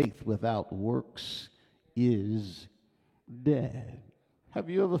 Faith without works is dead. Have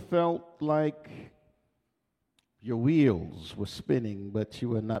you ever felt like your wheels were spinning, but you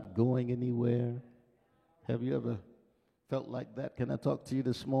were not going anywhere? Have you ever felt like that? Can I talk to you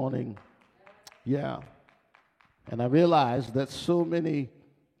this morning? Yeah. And I realize that so many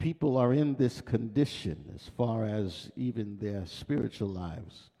people are in this condition as far as even their spiritual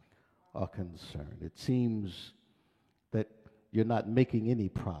lives are concerned. It seems that you're not making any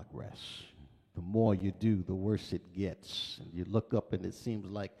progress. The more you do, the worse it gets. And you look up and it seems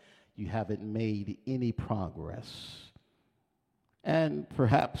like you haven't made any progress. And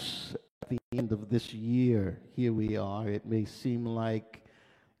perhaps at the end of this year, here we are, it may seem like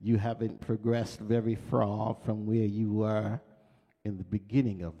you haven't progressed very far from where you were in the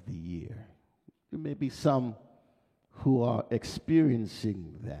beginning of the year. There may be some who are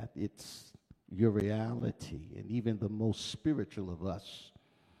experiencing that. It's your reality. And even the most spiritual of us,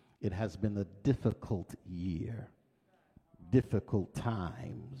 it has been a difficult year, difficult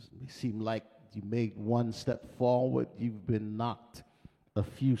times. It seemed like you made one step forward, you've been knocked a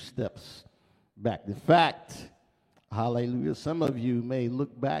few steps back. In fact, hallelujah, some of you may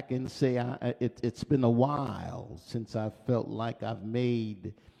look back and say, it's been a while since I felt like I've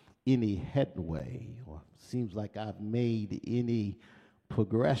made any headway, or seems like I've made any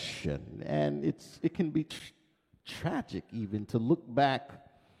progression. And it can be tragic even to look back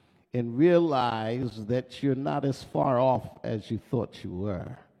and realize that you're not as far off as you thought you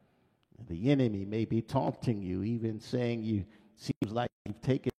were. The enemy may be taunting you, even saying you seems like you've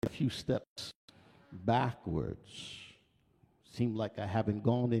taken a few steps backwards. Seem like I haven't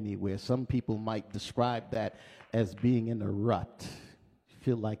gone anywhere. Some people might describe that as being in a rut. You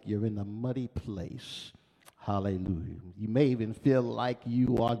feel like you're in a muddy place. Hallelujah. You may even feel like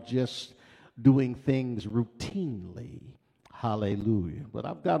you are just doing things routinely. Hallelujah. But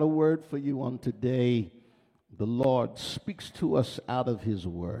I've got a word for you on today. The Lord speaks to us out of his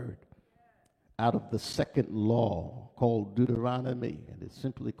word, out of the second law called Deuteronomy. And it's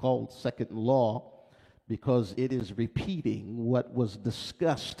simply called second law because it is repeating what was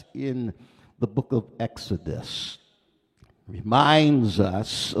discussed in the book of Exodus. Reminds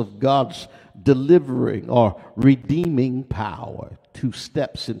us of God's delivering or redeeming power. 2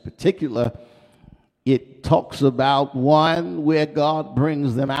 steps in particular. It talks about one where God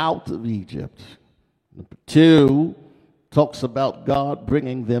brings them out of Egypt. Number 2 talks about God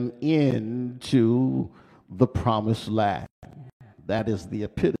bringing them into the promised land. That is the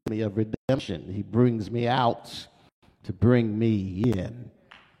epitome of redemption. He brings me out to bring me in.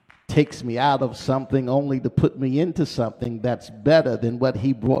 Takes me out of something only to put me into something that's better than what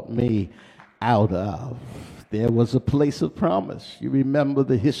he brought me out of. There was a place of promise. You remember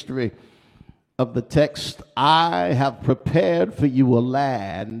the history of the text. I have prepared for you a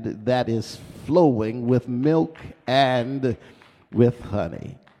land that is flowing with milk and with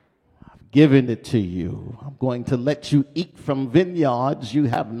honey. I've given it to you. I'm going to let you eat from vineyards you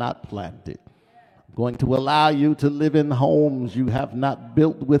have not planted. I'm going to allow you to live in homes you have not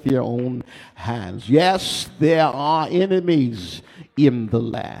built with your own hands. Yes, there are enemies in the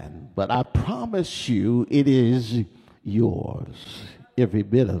land, but I promise you it is yours, every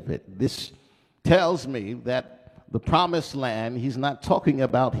bit of it. This tells me that the promised land, he's not talking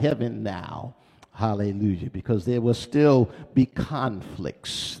about heaven now. Hallelujah. Because there will still be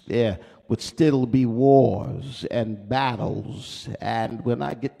conflicts. There would still be wars and battles. And when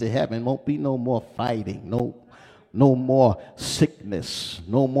I get to heaven, won't be no more fighting, no more sickness,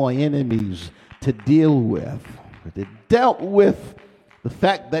 no more enemies to deal with. But it dealt with the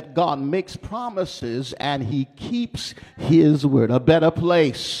fact that God makes promises and he keeps his word. A better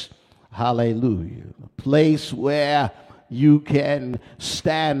place. Hallelujah. A place where you can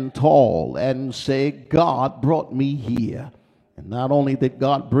stand tall and say, God brought me here. And not only did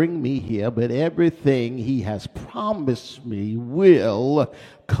God bring me here, but everything he has promised me will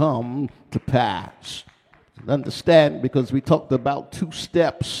come to pass. Understand, because we talked about 2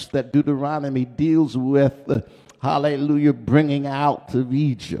 steps that Deuteronomy deals with, hallelujah, bringing out of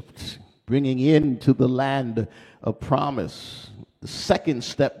Egypt, bringing into the land of promise. The second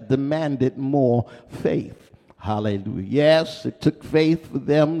step demanded more faith. Hallelujah. Yes, it took faith for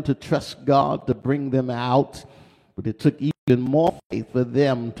them to trust God to bring them out, but it took even more faith for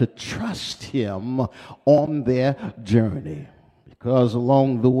them to trust him on their journey. Because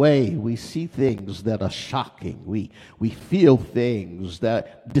along the way, we see things that are shocking. We feel things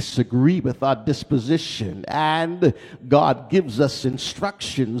that disagree with our disposition. And God gives us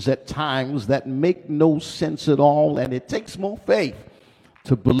instructions at times that make no sense at all. And it takes more faith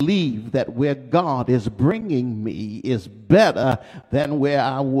to believe that where God is bringing me is better than where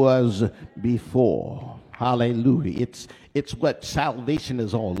I was before. Hallelujah. It's what salvation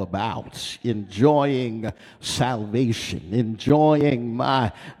is all about. Enjoying salvation, enjoying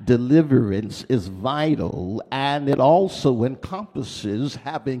my deliverance is vital, and it also encompasses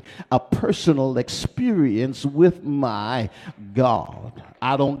having a personal experience with my God.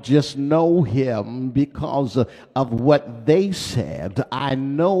 I don't just know him because of what they said. I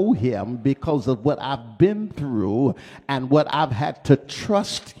know him because of what I've been through and what I've had to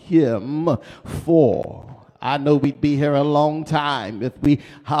trust him for. I know we'd be here a long time if we,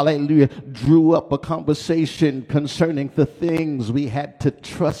 hallelujah, drew up a conversation concerning the things we had to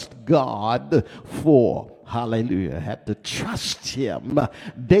trust God for. Hallelujah. Had to trust him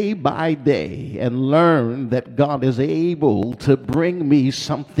day by day and learn that God is able to bring me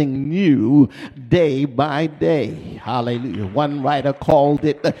something new day by day. Hallelujah. One writer called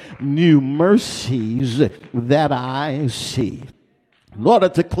it new mercies that I see. In order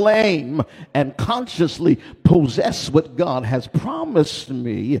to claim and consciously possess what God has promised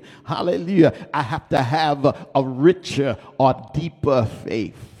me, hallelujah, I have to have a richer or deeper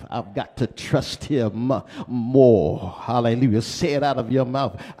faith. I've got to trust him more. Hallelujah. Say it out of your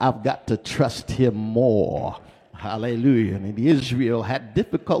mouth. I've got to trust him more. Hallelujah. And Israel had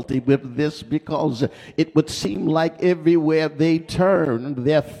difficulty with this because it would seem like everywhere they turned,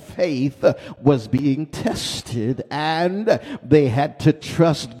 their faith was being tested and they had to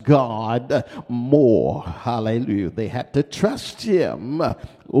trust God more. Hallelujah. They had to trust him,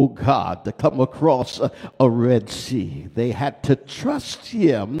 oh God, to come across a Red Sea. They had to trust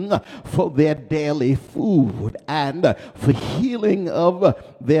him for their daily food and for healing of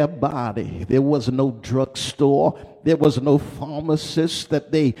their body. There was no drugstore. There was no pharmacist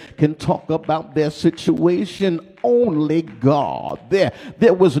that they can talk about their situation. Only God.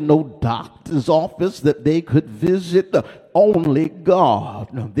 There was no doctor's office that they could visit. Only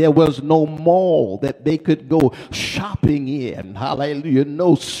God. There was no mall that they could go shopping in. Hallelujah.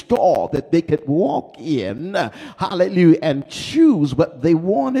 No store that they could walk in. Hallelujah. And choose what they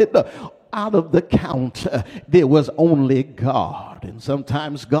wanted out of the counter. There was only God. And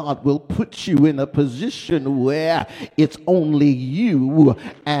sometimes God will put you in a position where it's only you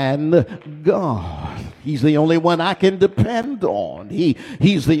and God. He's the only one I can depend on.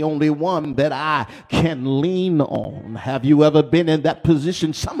 He's the only one that I can lean on. Have you ever been in that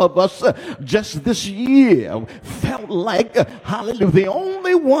position? Some of us just this year felt like, hallelujah, the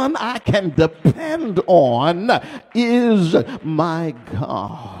only one I can depend on is my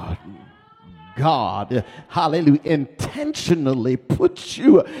God. God, hallelujah, intentionally puts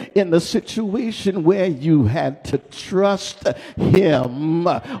you in a situation where you had to trust him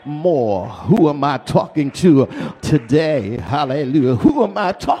more. Who am I talking to today? Hallelujah. Who am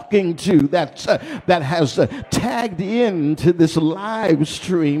I talking to that has tagged into this live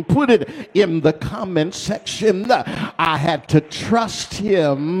stream? Put it in the comment section. I had to trust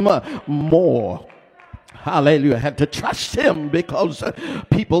him more. Hallelujah. I had to trust him because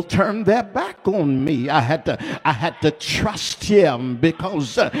people turned their back on me. I had to trust him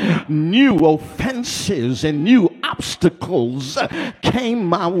because new offenses and new obstacles came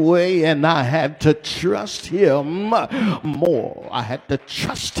my way, and I had to trust him more. I had to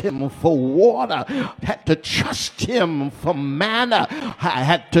trust him for water. I had to trust him for manna. I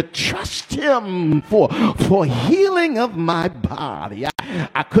had to trust him for healing of my body.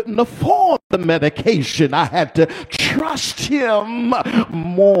 I couldn't afford the medication. I had to trust him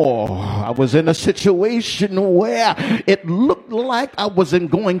more. I was in a situation where it looked like I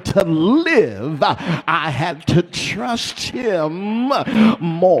wasn't going to live. I had to trust him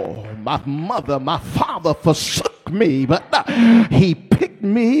more. My mother, my father forsook me, but he picked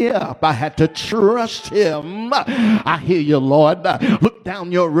me up. I had to trust him. I hear you, Lord. Look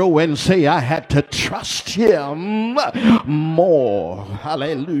down your row and say, I had to trust him more.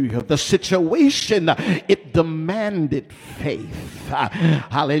 Hallelujah. The situation, it demanded faith.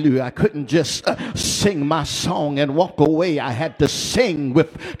 Hallelujah. I couldn't just sing my song and walk away. I had to sing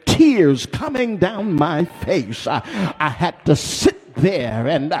with tears coming down my face. I had to sit there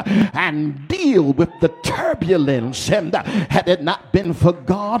and deal with the turbulence, and had it not been for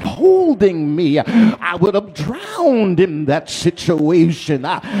God holding me, I would have drowned in that situation.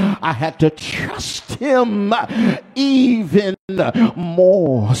 I had to trust him even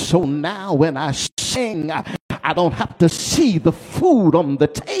more. So now when I sing, I don't have to see the food on the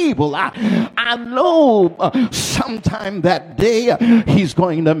table. I know sometime that day he's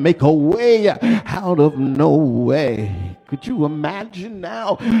going to make a way out of no way. Could you imagine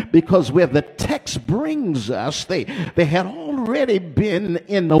now? Because where the text brings us, they had already been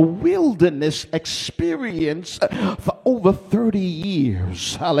in a wilderness experience for over 30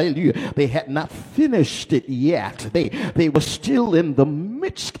 years. Hallelujah. They had not finished it yet. They were still in the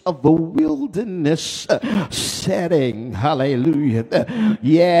midst of the wilderness setting. Hallelujah.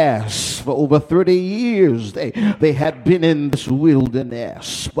 Yes, for over 30 years they had been in this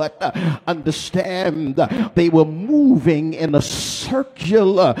wilderness. But understand, they were moving in a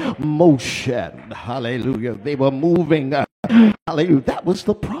circular motion. Hallelujah. They were moving. Hallelujah. That was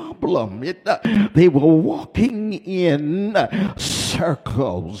the problem. They were walking in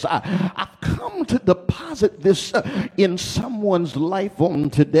circles. I've come to deposit this in someone's life on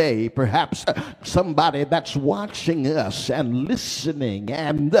today. Perhaps somebody that's watching us and listening,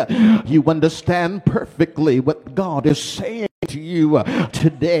 and you understand perfectly what God is saying to you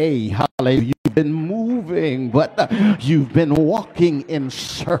today. Hallelujah. You've been moving, but you've been walking in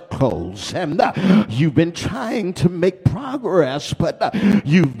circles, and you've been trying to make progress, but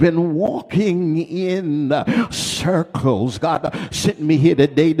you've been walking in circles. God sent me here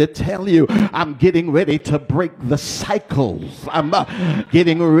today to tell you, I'm getting ready to break the cycles. I'm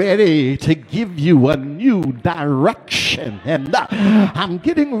getting ready to give you a new direction, and I'm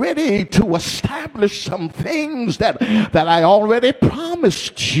getting ready to establish some things that I already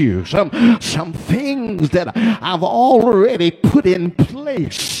promised you, some things that I've already put in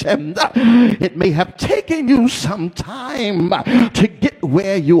place, and it may have taken you some time to get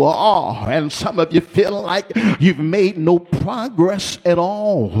where you are, and some of you feel like you've made no progress at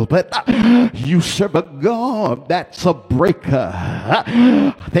all, but you serve a God that's a breaker.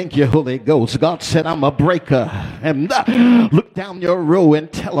 Thank you, Holy Ghost. God said, I'm a breaker. And look down your row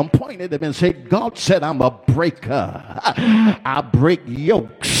and tell them, point at them and say, God said, I'm a breaker. I break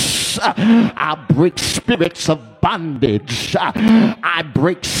yokes. I break spirits of bondage. I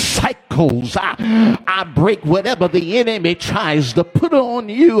break cycles. I break whatever the enemy tries to put on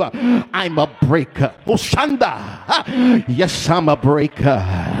you. I'm a breaker. Oshanda. Yes, I'm a breaker.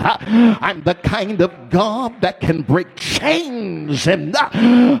 I'm the kind of God that can break chains, and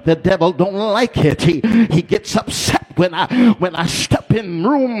the devil don't like it. He gets upset when I step in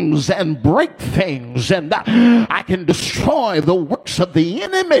rooms and break things, and I can destroy the works of the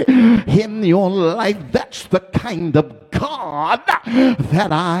enemy in your life. That's the kind of God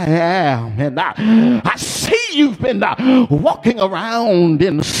that I am. And I see you've been walking around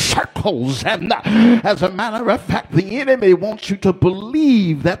in circles, and as a matter of fact, the enemy wants you to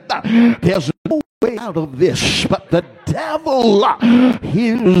believe that there's no way out of this, but the devil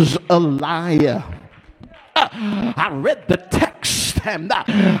is a liar. I read the text, and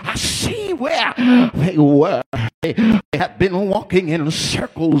I see where they were. They had been walking in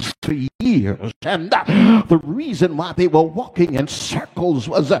circles for years, and the reason why they were walking in circles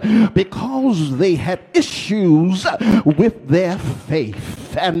was because they had issues with their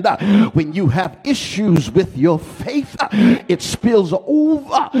faith. And when you have issues with your faith, it spills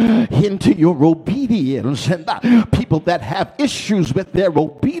over into your obedience. And people that have issues with their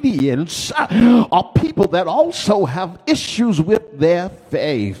obedience are people that also have issues with their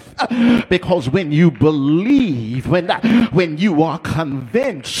faith. Because when you believe, when you are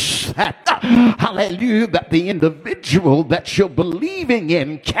convinced that, hallelujah, that the individual that you're believing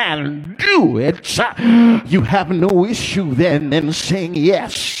in can do it, you have no issue then in saying,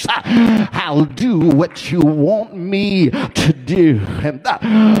 yes, I'll do what you want me to do. And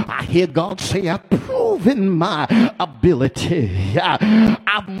I hear God say, I've proven my ability.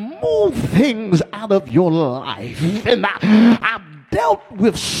 I've moved things out of your life, and I've dealt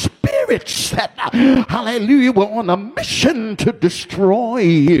with spirits that, hallelujah, were on a mission to destroy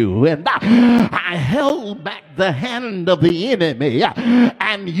you. And I held back the hand of the enemy,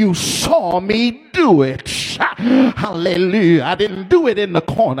 and you saw me do it. Hallelujah. I didn't do it in the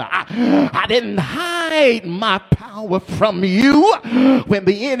corner. I didn't hide my power from you. When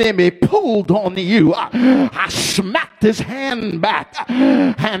the enemy pulled on you, I smacked his hand back,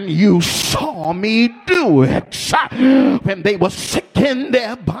 and you saw me do it. When they were sick in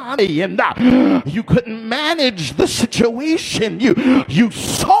their body and you couldn't manage the situation, you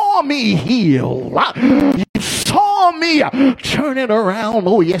saw me heal. You saw me turn it around.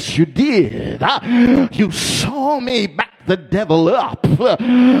 Oh yes, you did. You saw me back the devil up.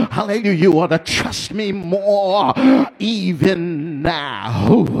 Hallelujah. You ought to trust me more even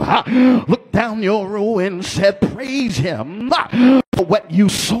now. Look down your row and said, praise him for what you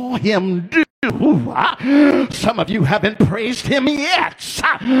saw him do. Some of you haven't praised him yet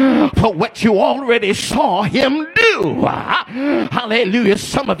for what you already saw him do. Hallelujah.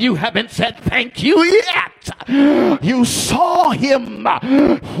 Some of you haven't said thank you yet You saw him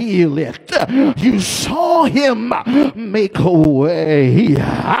heal it. You saw him make a way.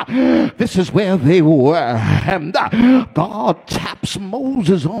 This is where they were. And God taps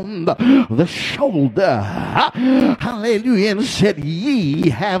Moses on the shoulder. Hallelujah. And said, ye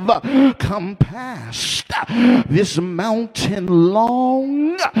have come past this mountain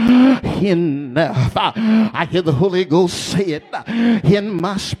long enough. I hear the Holy Ghost say it in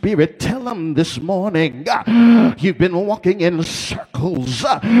my spirit. Tell them this morning, you've been walking in circles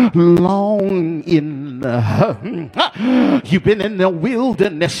long enough. You've been in the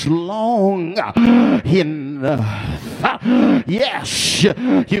wilderness long enough. Yes,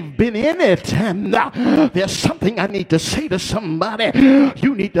 you've been in it, and there's something I need to say to somebody.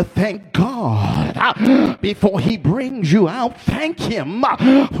 You need to thank God before he brings you out. Thank him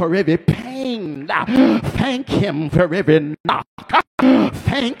for every pain. Thank him for every knock.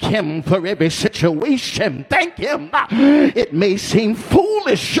 Thank him for every situation. Thank him. It may seem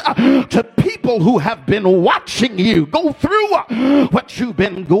foolish to people who have been watching you go through what you've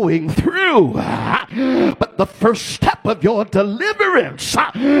been going through, but the first step of your deliverance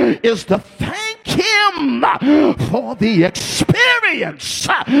is to thank him for the experience.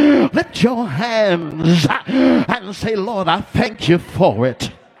 Lift your hands and say, Lord, I thank you for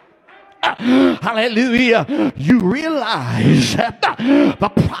it. Hallelujah. You realize that the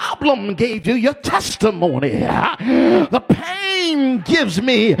problem gave you your testimony. The pain gives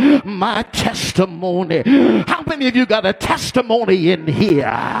me my testimony. How many of you got a testimony in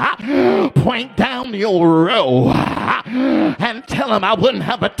here? Point down your row and tell them I wouldn't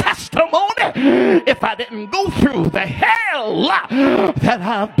have a testimony if I didn't go through the hell that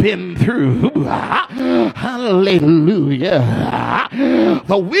I've been through. Hallelujah.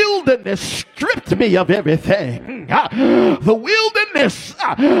 The wilderness stripped me of everything. The wilderness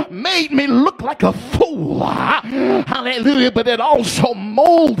made me look like a fool. Hallelujah. But it also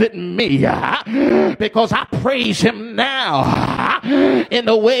molded me because I praise him now in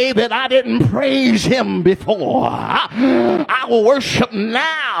a way that I didn't praise him before. I will worship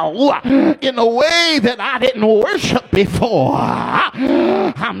now in a way that I didn't worship before.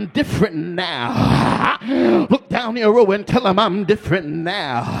 I'm different now. Look down your row and tell them I'm different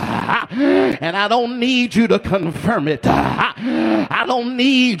now. And I don't need you to confirm it. I don't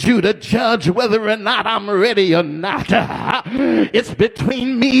need you to judge whether or not I'm ready or not. It's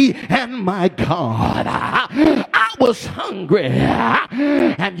between me and my God. I was hungry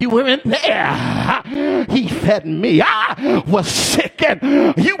and you weren't there. He fed me. I was sick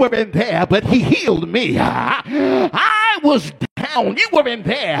and you weren't there, but he healed me. I was down. You weren't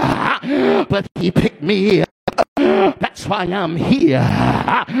there, but he picked me up. That's why I'm here.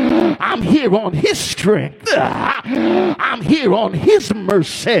 I'm here on his strength. I'm here on his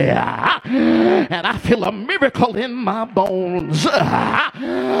mercy. And I feel a miracle in my bones.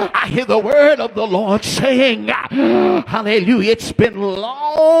 I hear the word of the Lord saying, hallelujah, it's been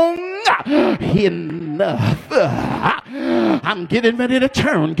long enough. I'm getting ready to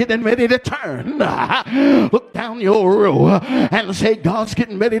turn. Look down your row and say, God's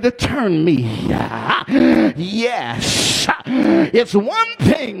getting ready to turn me. Yes, it's one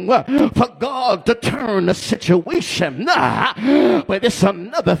thing for God to turn a situation, but it's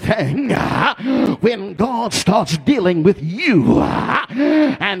another thing when God starts dealing with you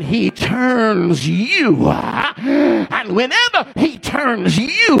and he turns you. And whenever he turns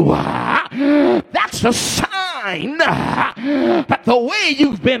you, that's a sign that the way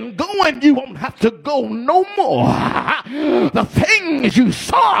you've been going, you won't have to go no more. The things you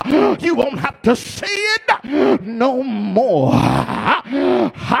saw, you won't have to see it no more.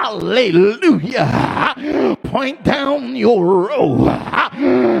 Hallelujah. Point down your row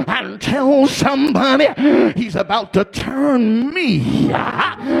and tell somebody he's about to turn me.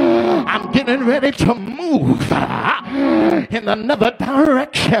 I'm getting ready to move in another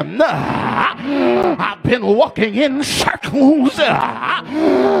direction. I've been walking in circles.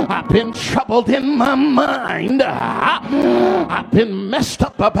 I've been troubled in my mind. I've been messed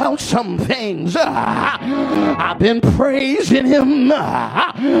up about some things. I've been praising him,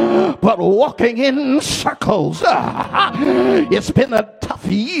 but walking in circles. It's been a tough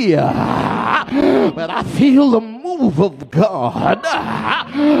year, but I feel the move of God.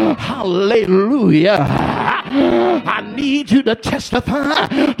 Hallelujah. I need you to testify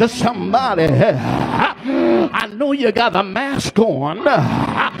to somebody. I know you got a mask on,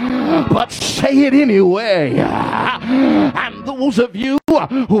 but say it anyway. And those of you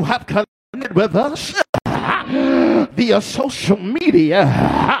who have connected with us, via social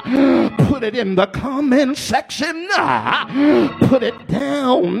media, put it in the comment section. Put it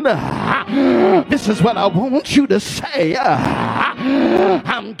down. This is what I want you to say.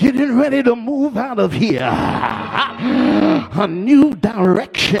 I'm getting ready to move out of here. A new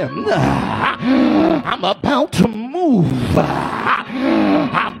direction. I'm about to move.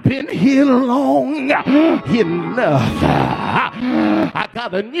 I've been here long enough. I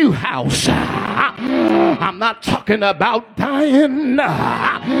got a new house. I'm not talking about dying.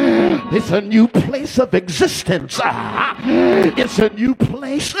 It's a new place of existence. It's a new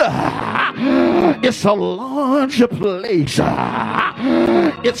place. It's a larger place.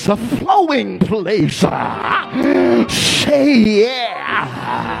 It's a flowing place. Say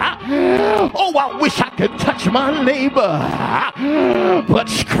yeah. Oh, I wish I could touch my neighbor, but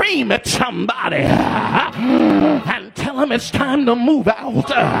scream at somebody and tell them it's time to move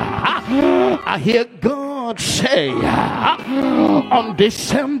out. I hear God say on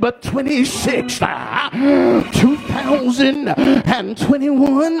December 26th,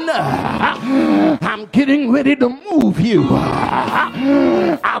 2021, I'm getting ready to move you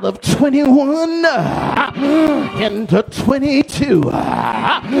out of 21 into 22.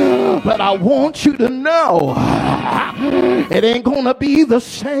 But I want you to know it ain't gonna be the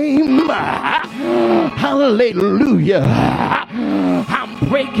same. Hallelujah. I'm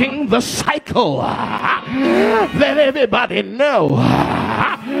breaking the cycle. Let everybody know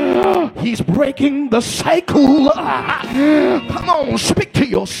he's breaking the cycle. Come on, speak to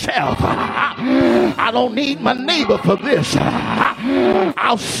yourself. I don't need my neighbor for this.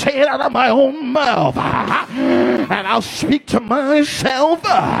 I'll say it out of my own mouth, and I'll speak to myself.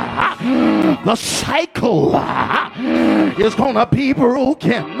 The cycle is gonna be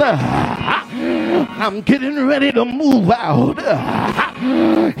broken. I'm getting ready to move out.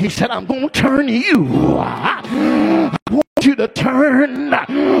 He said, I'm gonna turn you. I want you to turn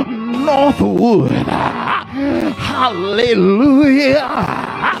northward. Hallelujah.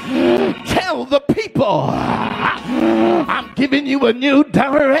 Tell the people I'm giving you a new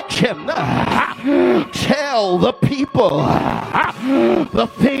direction. Tell the people the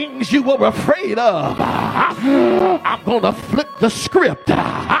things you were afraid of. I'm gonna flip the script,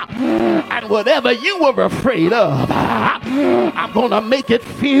 and whatever you were afraid of, I'm gonna make it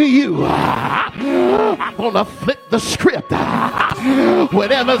fear you. I'm gonna flip the script.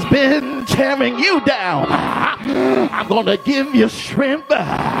 Whatever's been tearing you down, I'm gonna give you strength.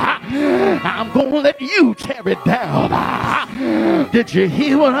 I'm gonna let you tear it down. Did you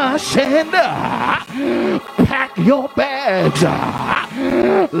hear what I said? Pack your bags.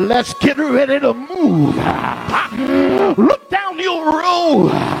 Let's get ready to move. Look down your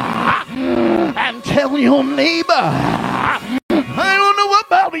road and tell your neighbor, I don't know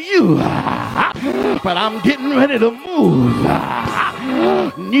about you, but I'm getting ready to move.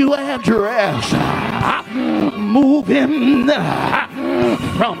 New address. Moving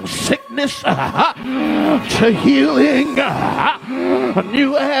from sickness to healing.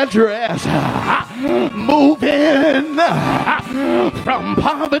 New address. Moving from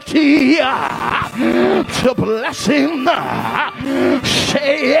poverty to blessing.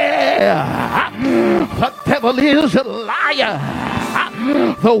 Say yeah. The devil is a liar.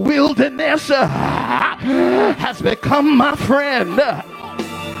 The wilderness has become my friend.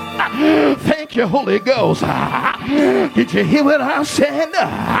 Thank you, Holy Ghost. Did you hear what I said?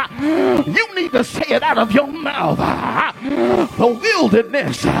 You need to say it out of your mouth. The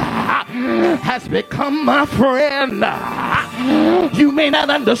wilderness has become my friend. You may not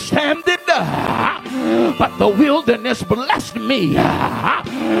understand it, but the wilderness blessed me.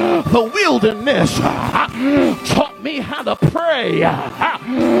 The wilderness taught me how to pray.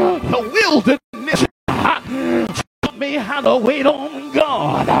 The wilderness taught me how to wait on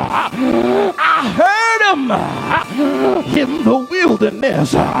God. I heard him in the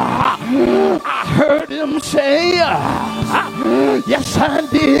wilderness. I heard him say, yes, I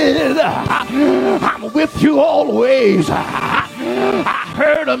did. I'm with you always. I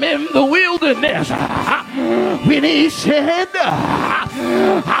heard him in the wilderness when he said,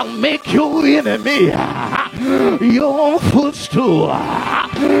 I'll make your enemy your footstool.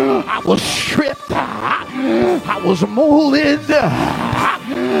 I was stripped. I was molded,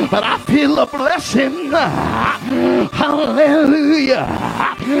 but I feel a blessing. Hallelujah.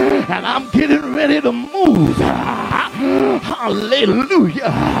 And I'm getting ready to move.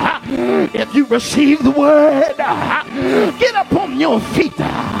 Hallelujah. If you receive the word, get up on your feet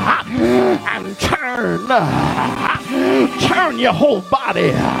and turn your whole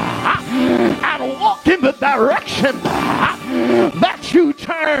body and walk in the direction that you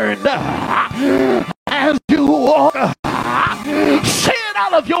turned. As you walk,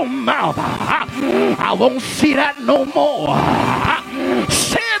 mouth. I won't see that no more.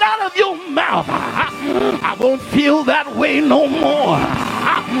 Say it out of your mouth. I won't feel that way no more.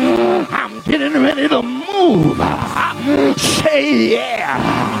 I'm getting ready to move. Say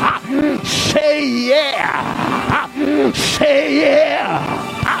yeah. Say yeah. Say yeah.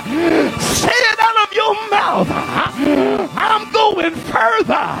 Say it out of your mouth. I'm going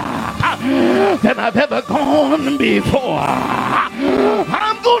further than I've ever gone before.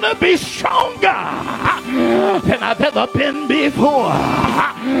 I'm going to be stronger than I've ever been before.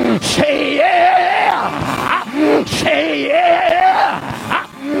 Say yeah. Say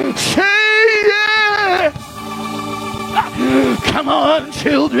yeah. Say yeah. Come on,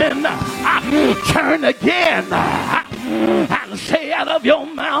 children. Turn again and say out of your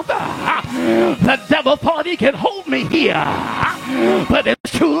mouth, the devil thought he could hold me here, but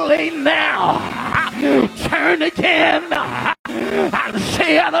it's too late now. Turn again and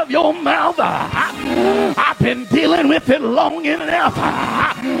say out of your mouth, I've been dealing with it long enough.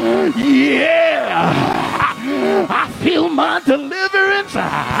 Yeah. I feel my deliverance.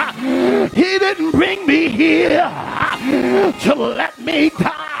 He didn't bring me here to let me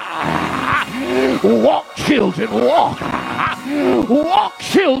die. Walk, children, walk. Walk,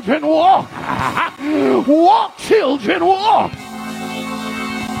 children, walk. Walk, children, walk.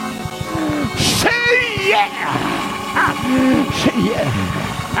 Say yeah. Say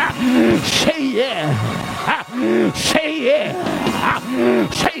yeah. Say yeah. Say yeah.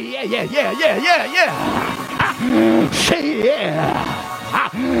 Say yeah, yeah, yeah, yeah, yeah, yeah. Say yeah.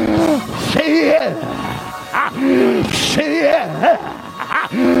 Say yeah. Say yeah.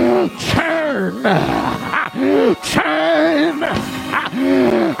 Turn. Turn.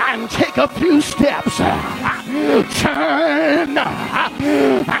 And take a few steps. Turn.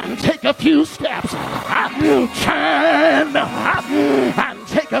 And take a few steps. Turn. And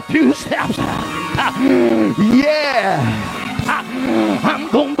take a few steps. Yeah. I'm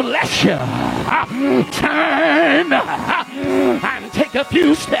gonna bless you. Turn and take a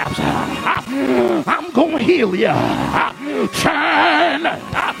few steps. I'm gonna heal you. Turn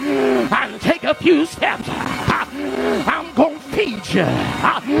and take a few steps. I'm gonna feed you.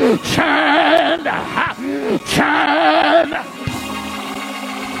 Turn. Turn.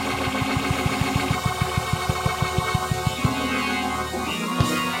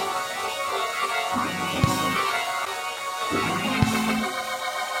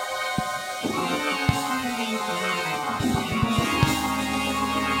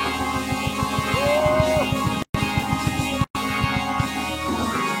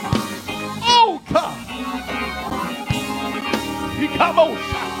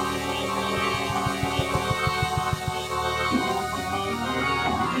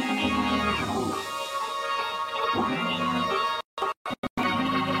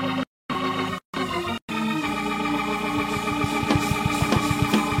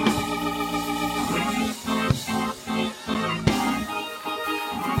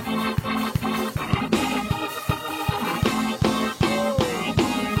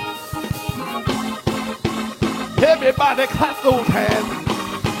 Everybody clap those hands.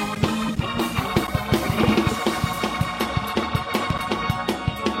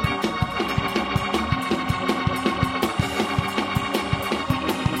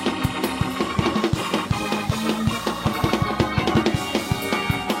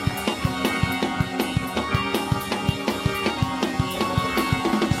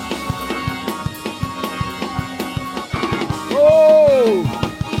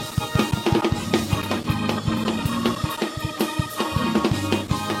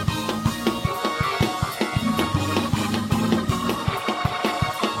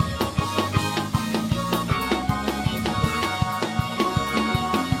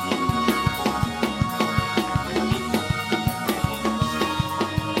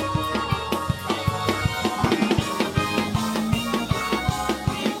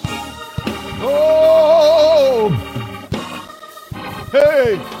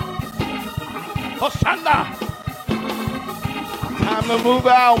 Hosanna. Time to move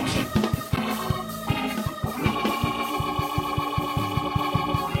out.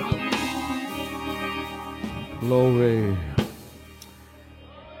 Glory.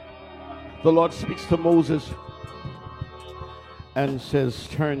 The Lord speaks to Moses and says,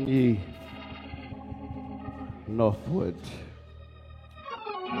 turn ye northward.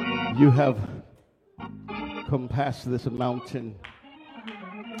 You have come past this mountain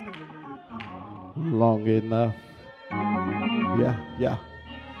long enough. Yeah.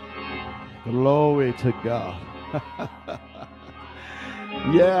 Glory to God.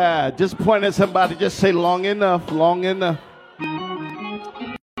 Yeah, just point at somebody, just say long enough, long enough.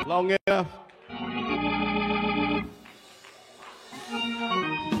 Long enough.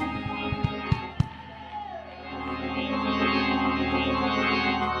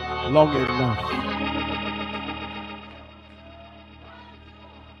 Long enough.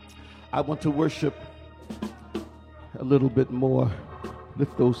 I want to worship a little bit more.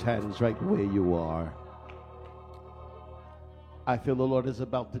 Lift those hands right where you are. I feel the Lord is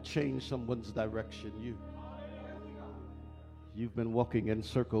about to change someone's direction. You've been walking in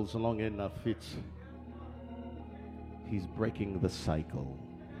circles long enough. He's breaking the cycle.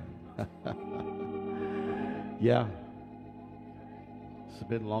 Yeah. It's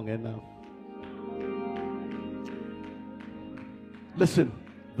been long enough. Listen,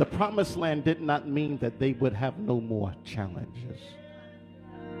 the promised land did not mean that they would have no more challenges.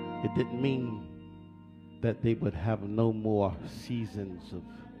 It didn't mean that they would have no more seasons of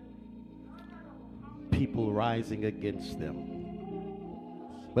people rising against them.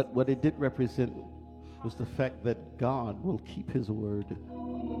 But what it did represent was the fact that God will keep his word.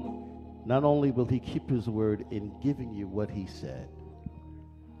 Not only will he keep his word in giving you what he said,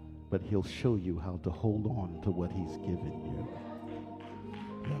 but he'll show you how to hold on to what he's given you.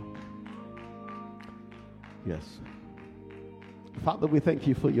 Yeah. Yes. Father, we thank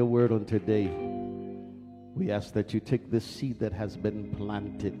you for your word on today. We ask that you take this seed that has been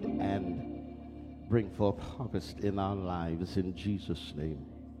planted and bring forth harvest in our lives in Jesus' name.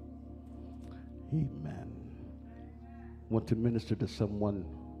 Amen. I want to minister to someone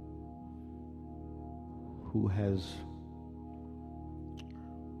who has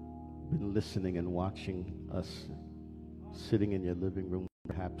been listening and watching us sitting in your living room,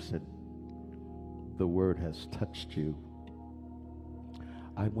 perhaps, and the word has touched you.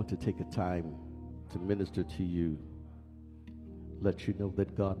 I want to take a time to minister to you, let you know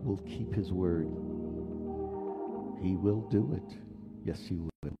that God will keep his word. He will do it. Yes, he will.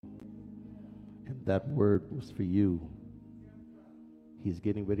 And that word was for you. He's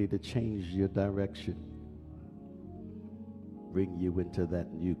getting ready to change your direction, bring you into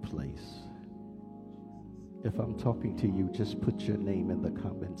that new place. If I'm talking to you, just put your name in the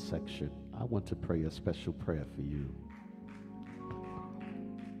comment section. I want to pray a special prayer for you.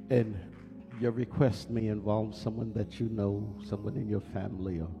 And your request may involve someone that you know, someone in your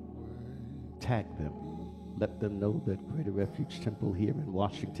family, or tag them. Let them know that Greater Refuge Temple here in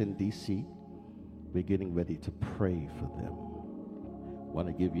Washington, D.C., we're getting ready to pray for them. Want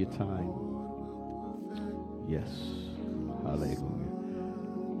to give you time? Yes. Hallelujah.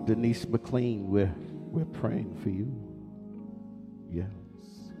 Denise McLean, we're praying for you. Yes.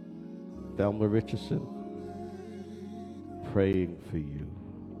 Thelma Richardson, praying for you.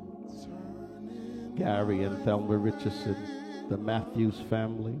 Gary and Thelma Richardson, the Matthews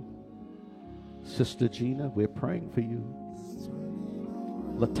family. Sister Gina, we're praying for you.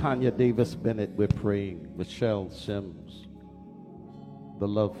 Latanya Davis Bennett, we're praying. Michelle Sims, the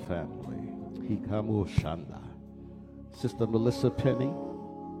Love family. Hikamu Shanda. Sister Melissa Penny,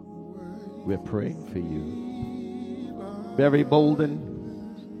 we're praying for you. Barry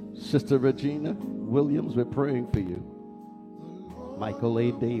Bolden, Sister Regina Williams, we're praying for you. Michael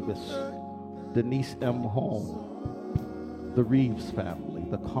A. Davis, Denise M. Hall, the Reeves family,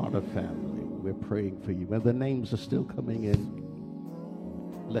 the Carter family, we're praying for you. And the names are still coming in.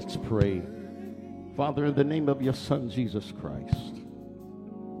 Let's pray. Father, in the name of your Son, Jesus Christ,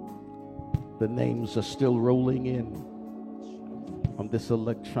 the names are still rolling in on this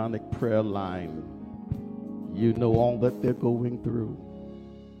electronic prayer line. You know all that they're going through.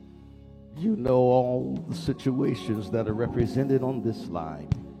 You know all the situations that are represented on this line.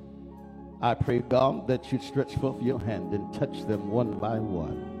 I pray, God, that you'd stretch forth your hand and touch them one by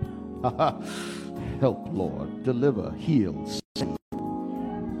one. Help, Lord. Deliver, heal, save.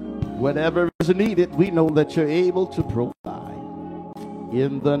 Whatever is needed, we know that you're able to provide.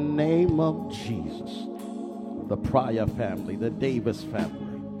 In the name of Jesus. The Pryor family, the Davis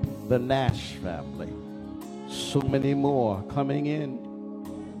family, the Nash family. So many more coming in.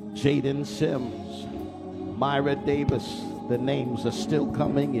 Jaden Sims, Myra Davis, the names are still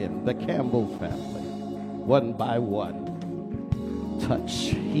coming in. The Campbell family, one by one.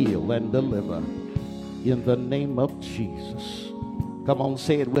 Touch, heal, and deliver. In the name of Jesus. Come on,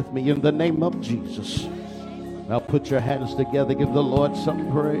 say it with me. In the name of Jesus. Now put your hands together. Give the Lord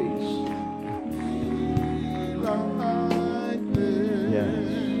some praise. Yes.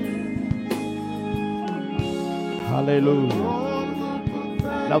 Hallelujah.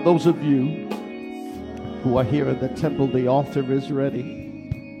 Now those of you who are here in the temple, the altar is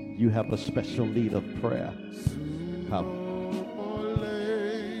ready. You have a special need of prayer. Come.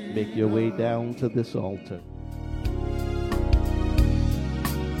 Make your way down to this altar.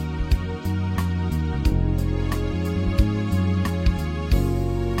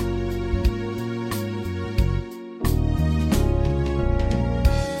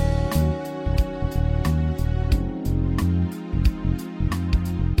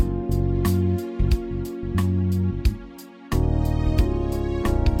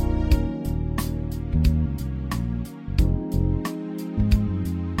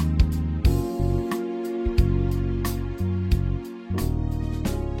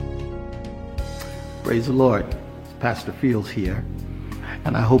 Praise the Lord. Pastor Fields here.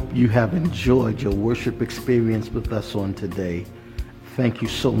 And I hope you have enjoyed your worship experience with us on today. Thank you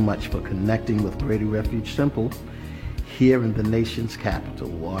so much for connecting with Greater Refuge Temple here in the nation's capital,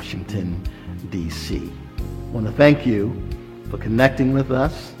 Washington, D.C. I want to thank you for connecting with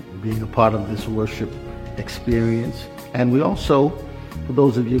us, being a part of this worship experience. And we also, for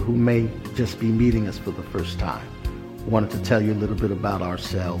those of you who may just be meeting us for the first time, wanted to tell you a little bit about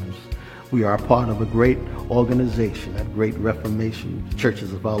ourselves. We are a part of a great organization at Great Reformation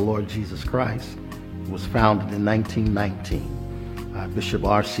Churches of Our Lord Jesus Christ. It was founded in 1919 by Bishop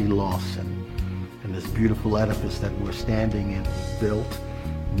R.C. Lawson. And this beautiful edifice that we're standing in was built,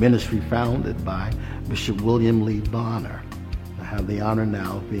 ministry founded by Bishop William Lee Bonner. I have the honor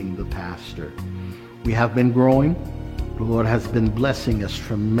now of being the pastor. We have been growing. The Lord has been blessing us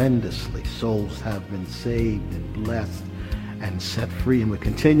tremendously. Souls have been saved and blessed and set free, and we're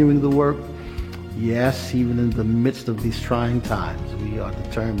continuing the work. Yes, even in the midst of these trying times, we are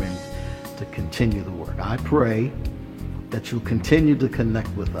determined to continue the work. I pray that you'll continue to connect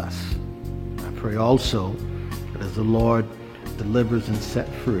with us. I pray also that as the Lord delivers and set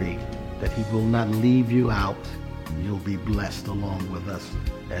free, that he will not leave you out. You'll be blessed along with us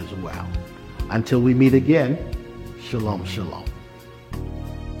as well. Until we meet again, shalom, shalom.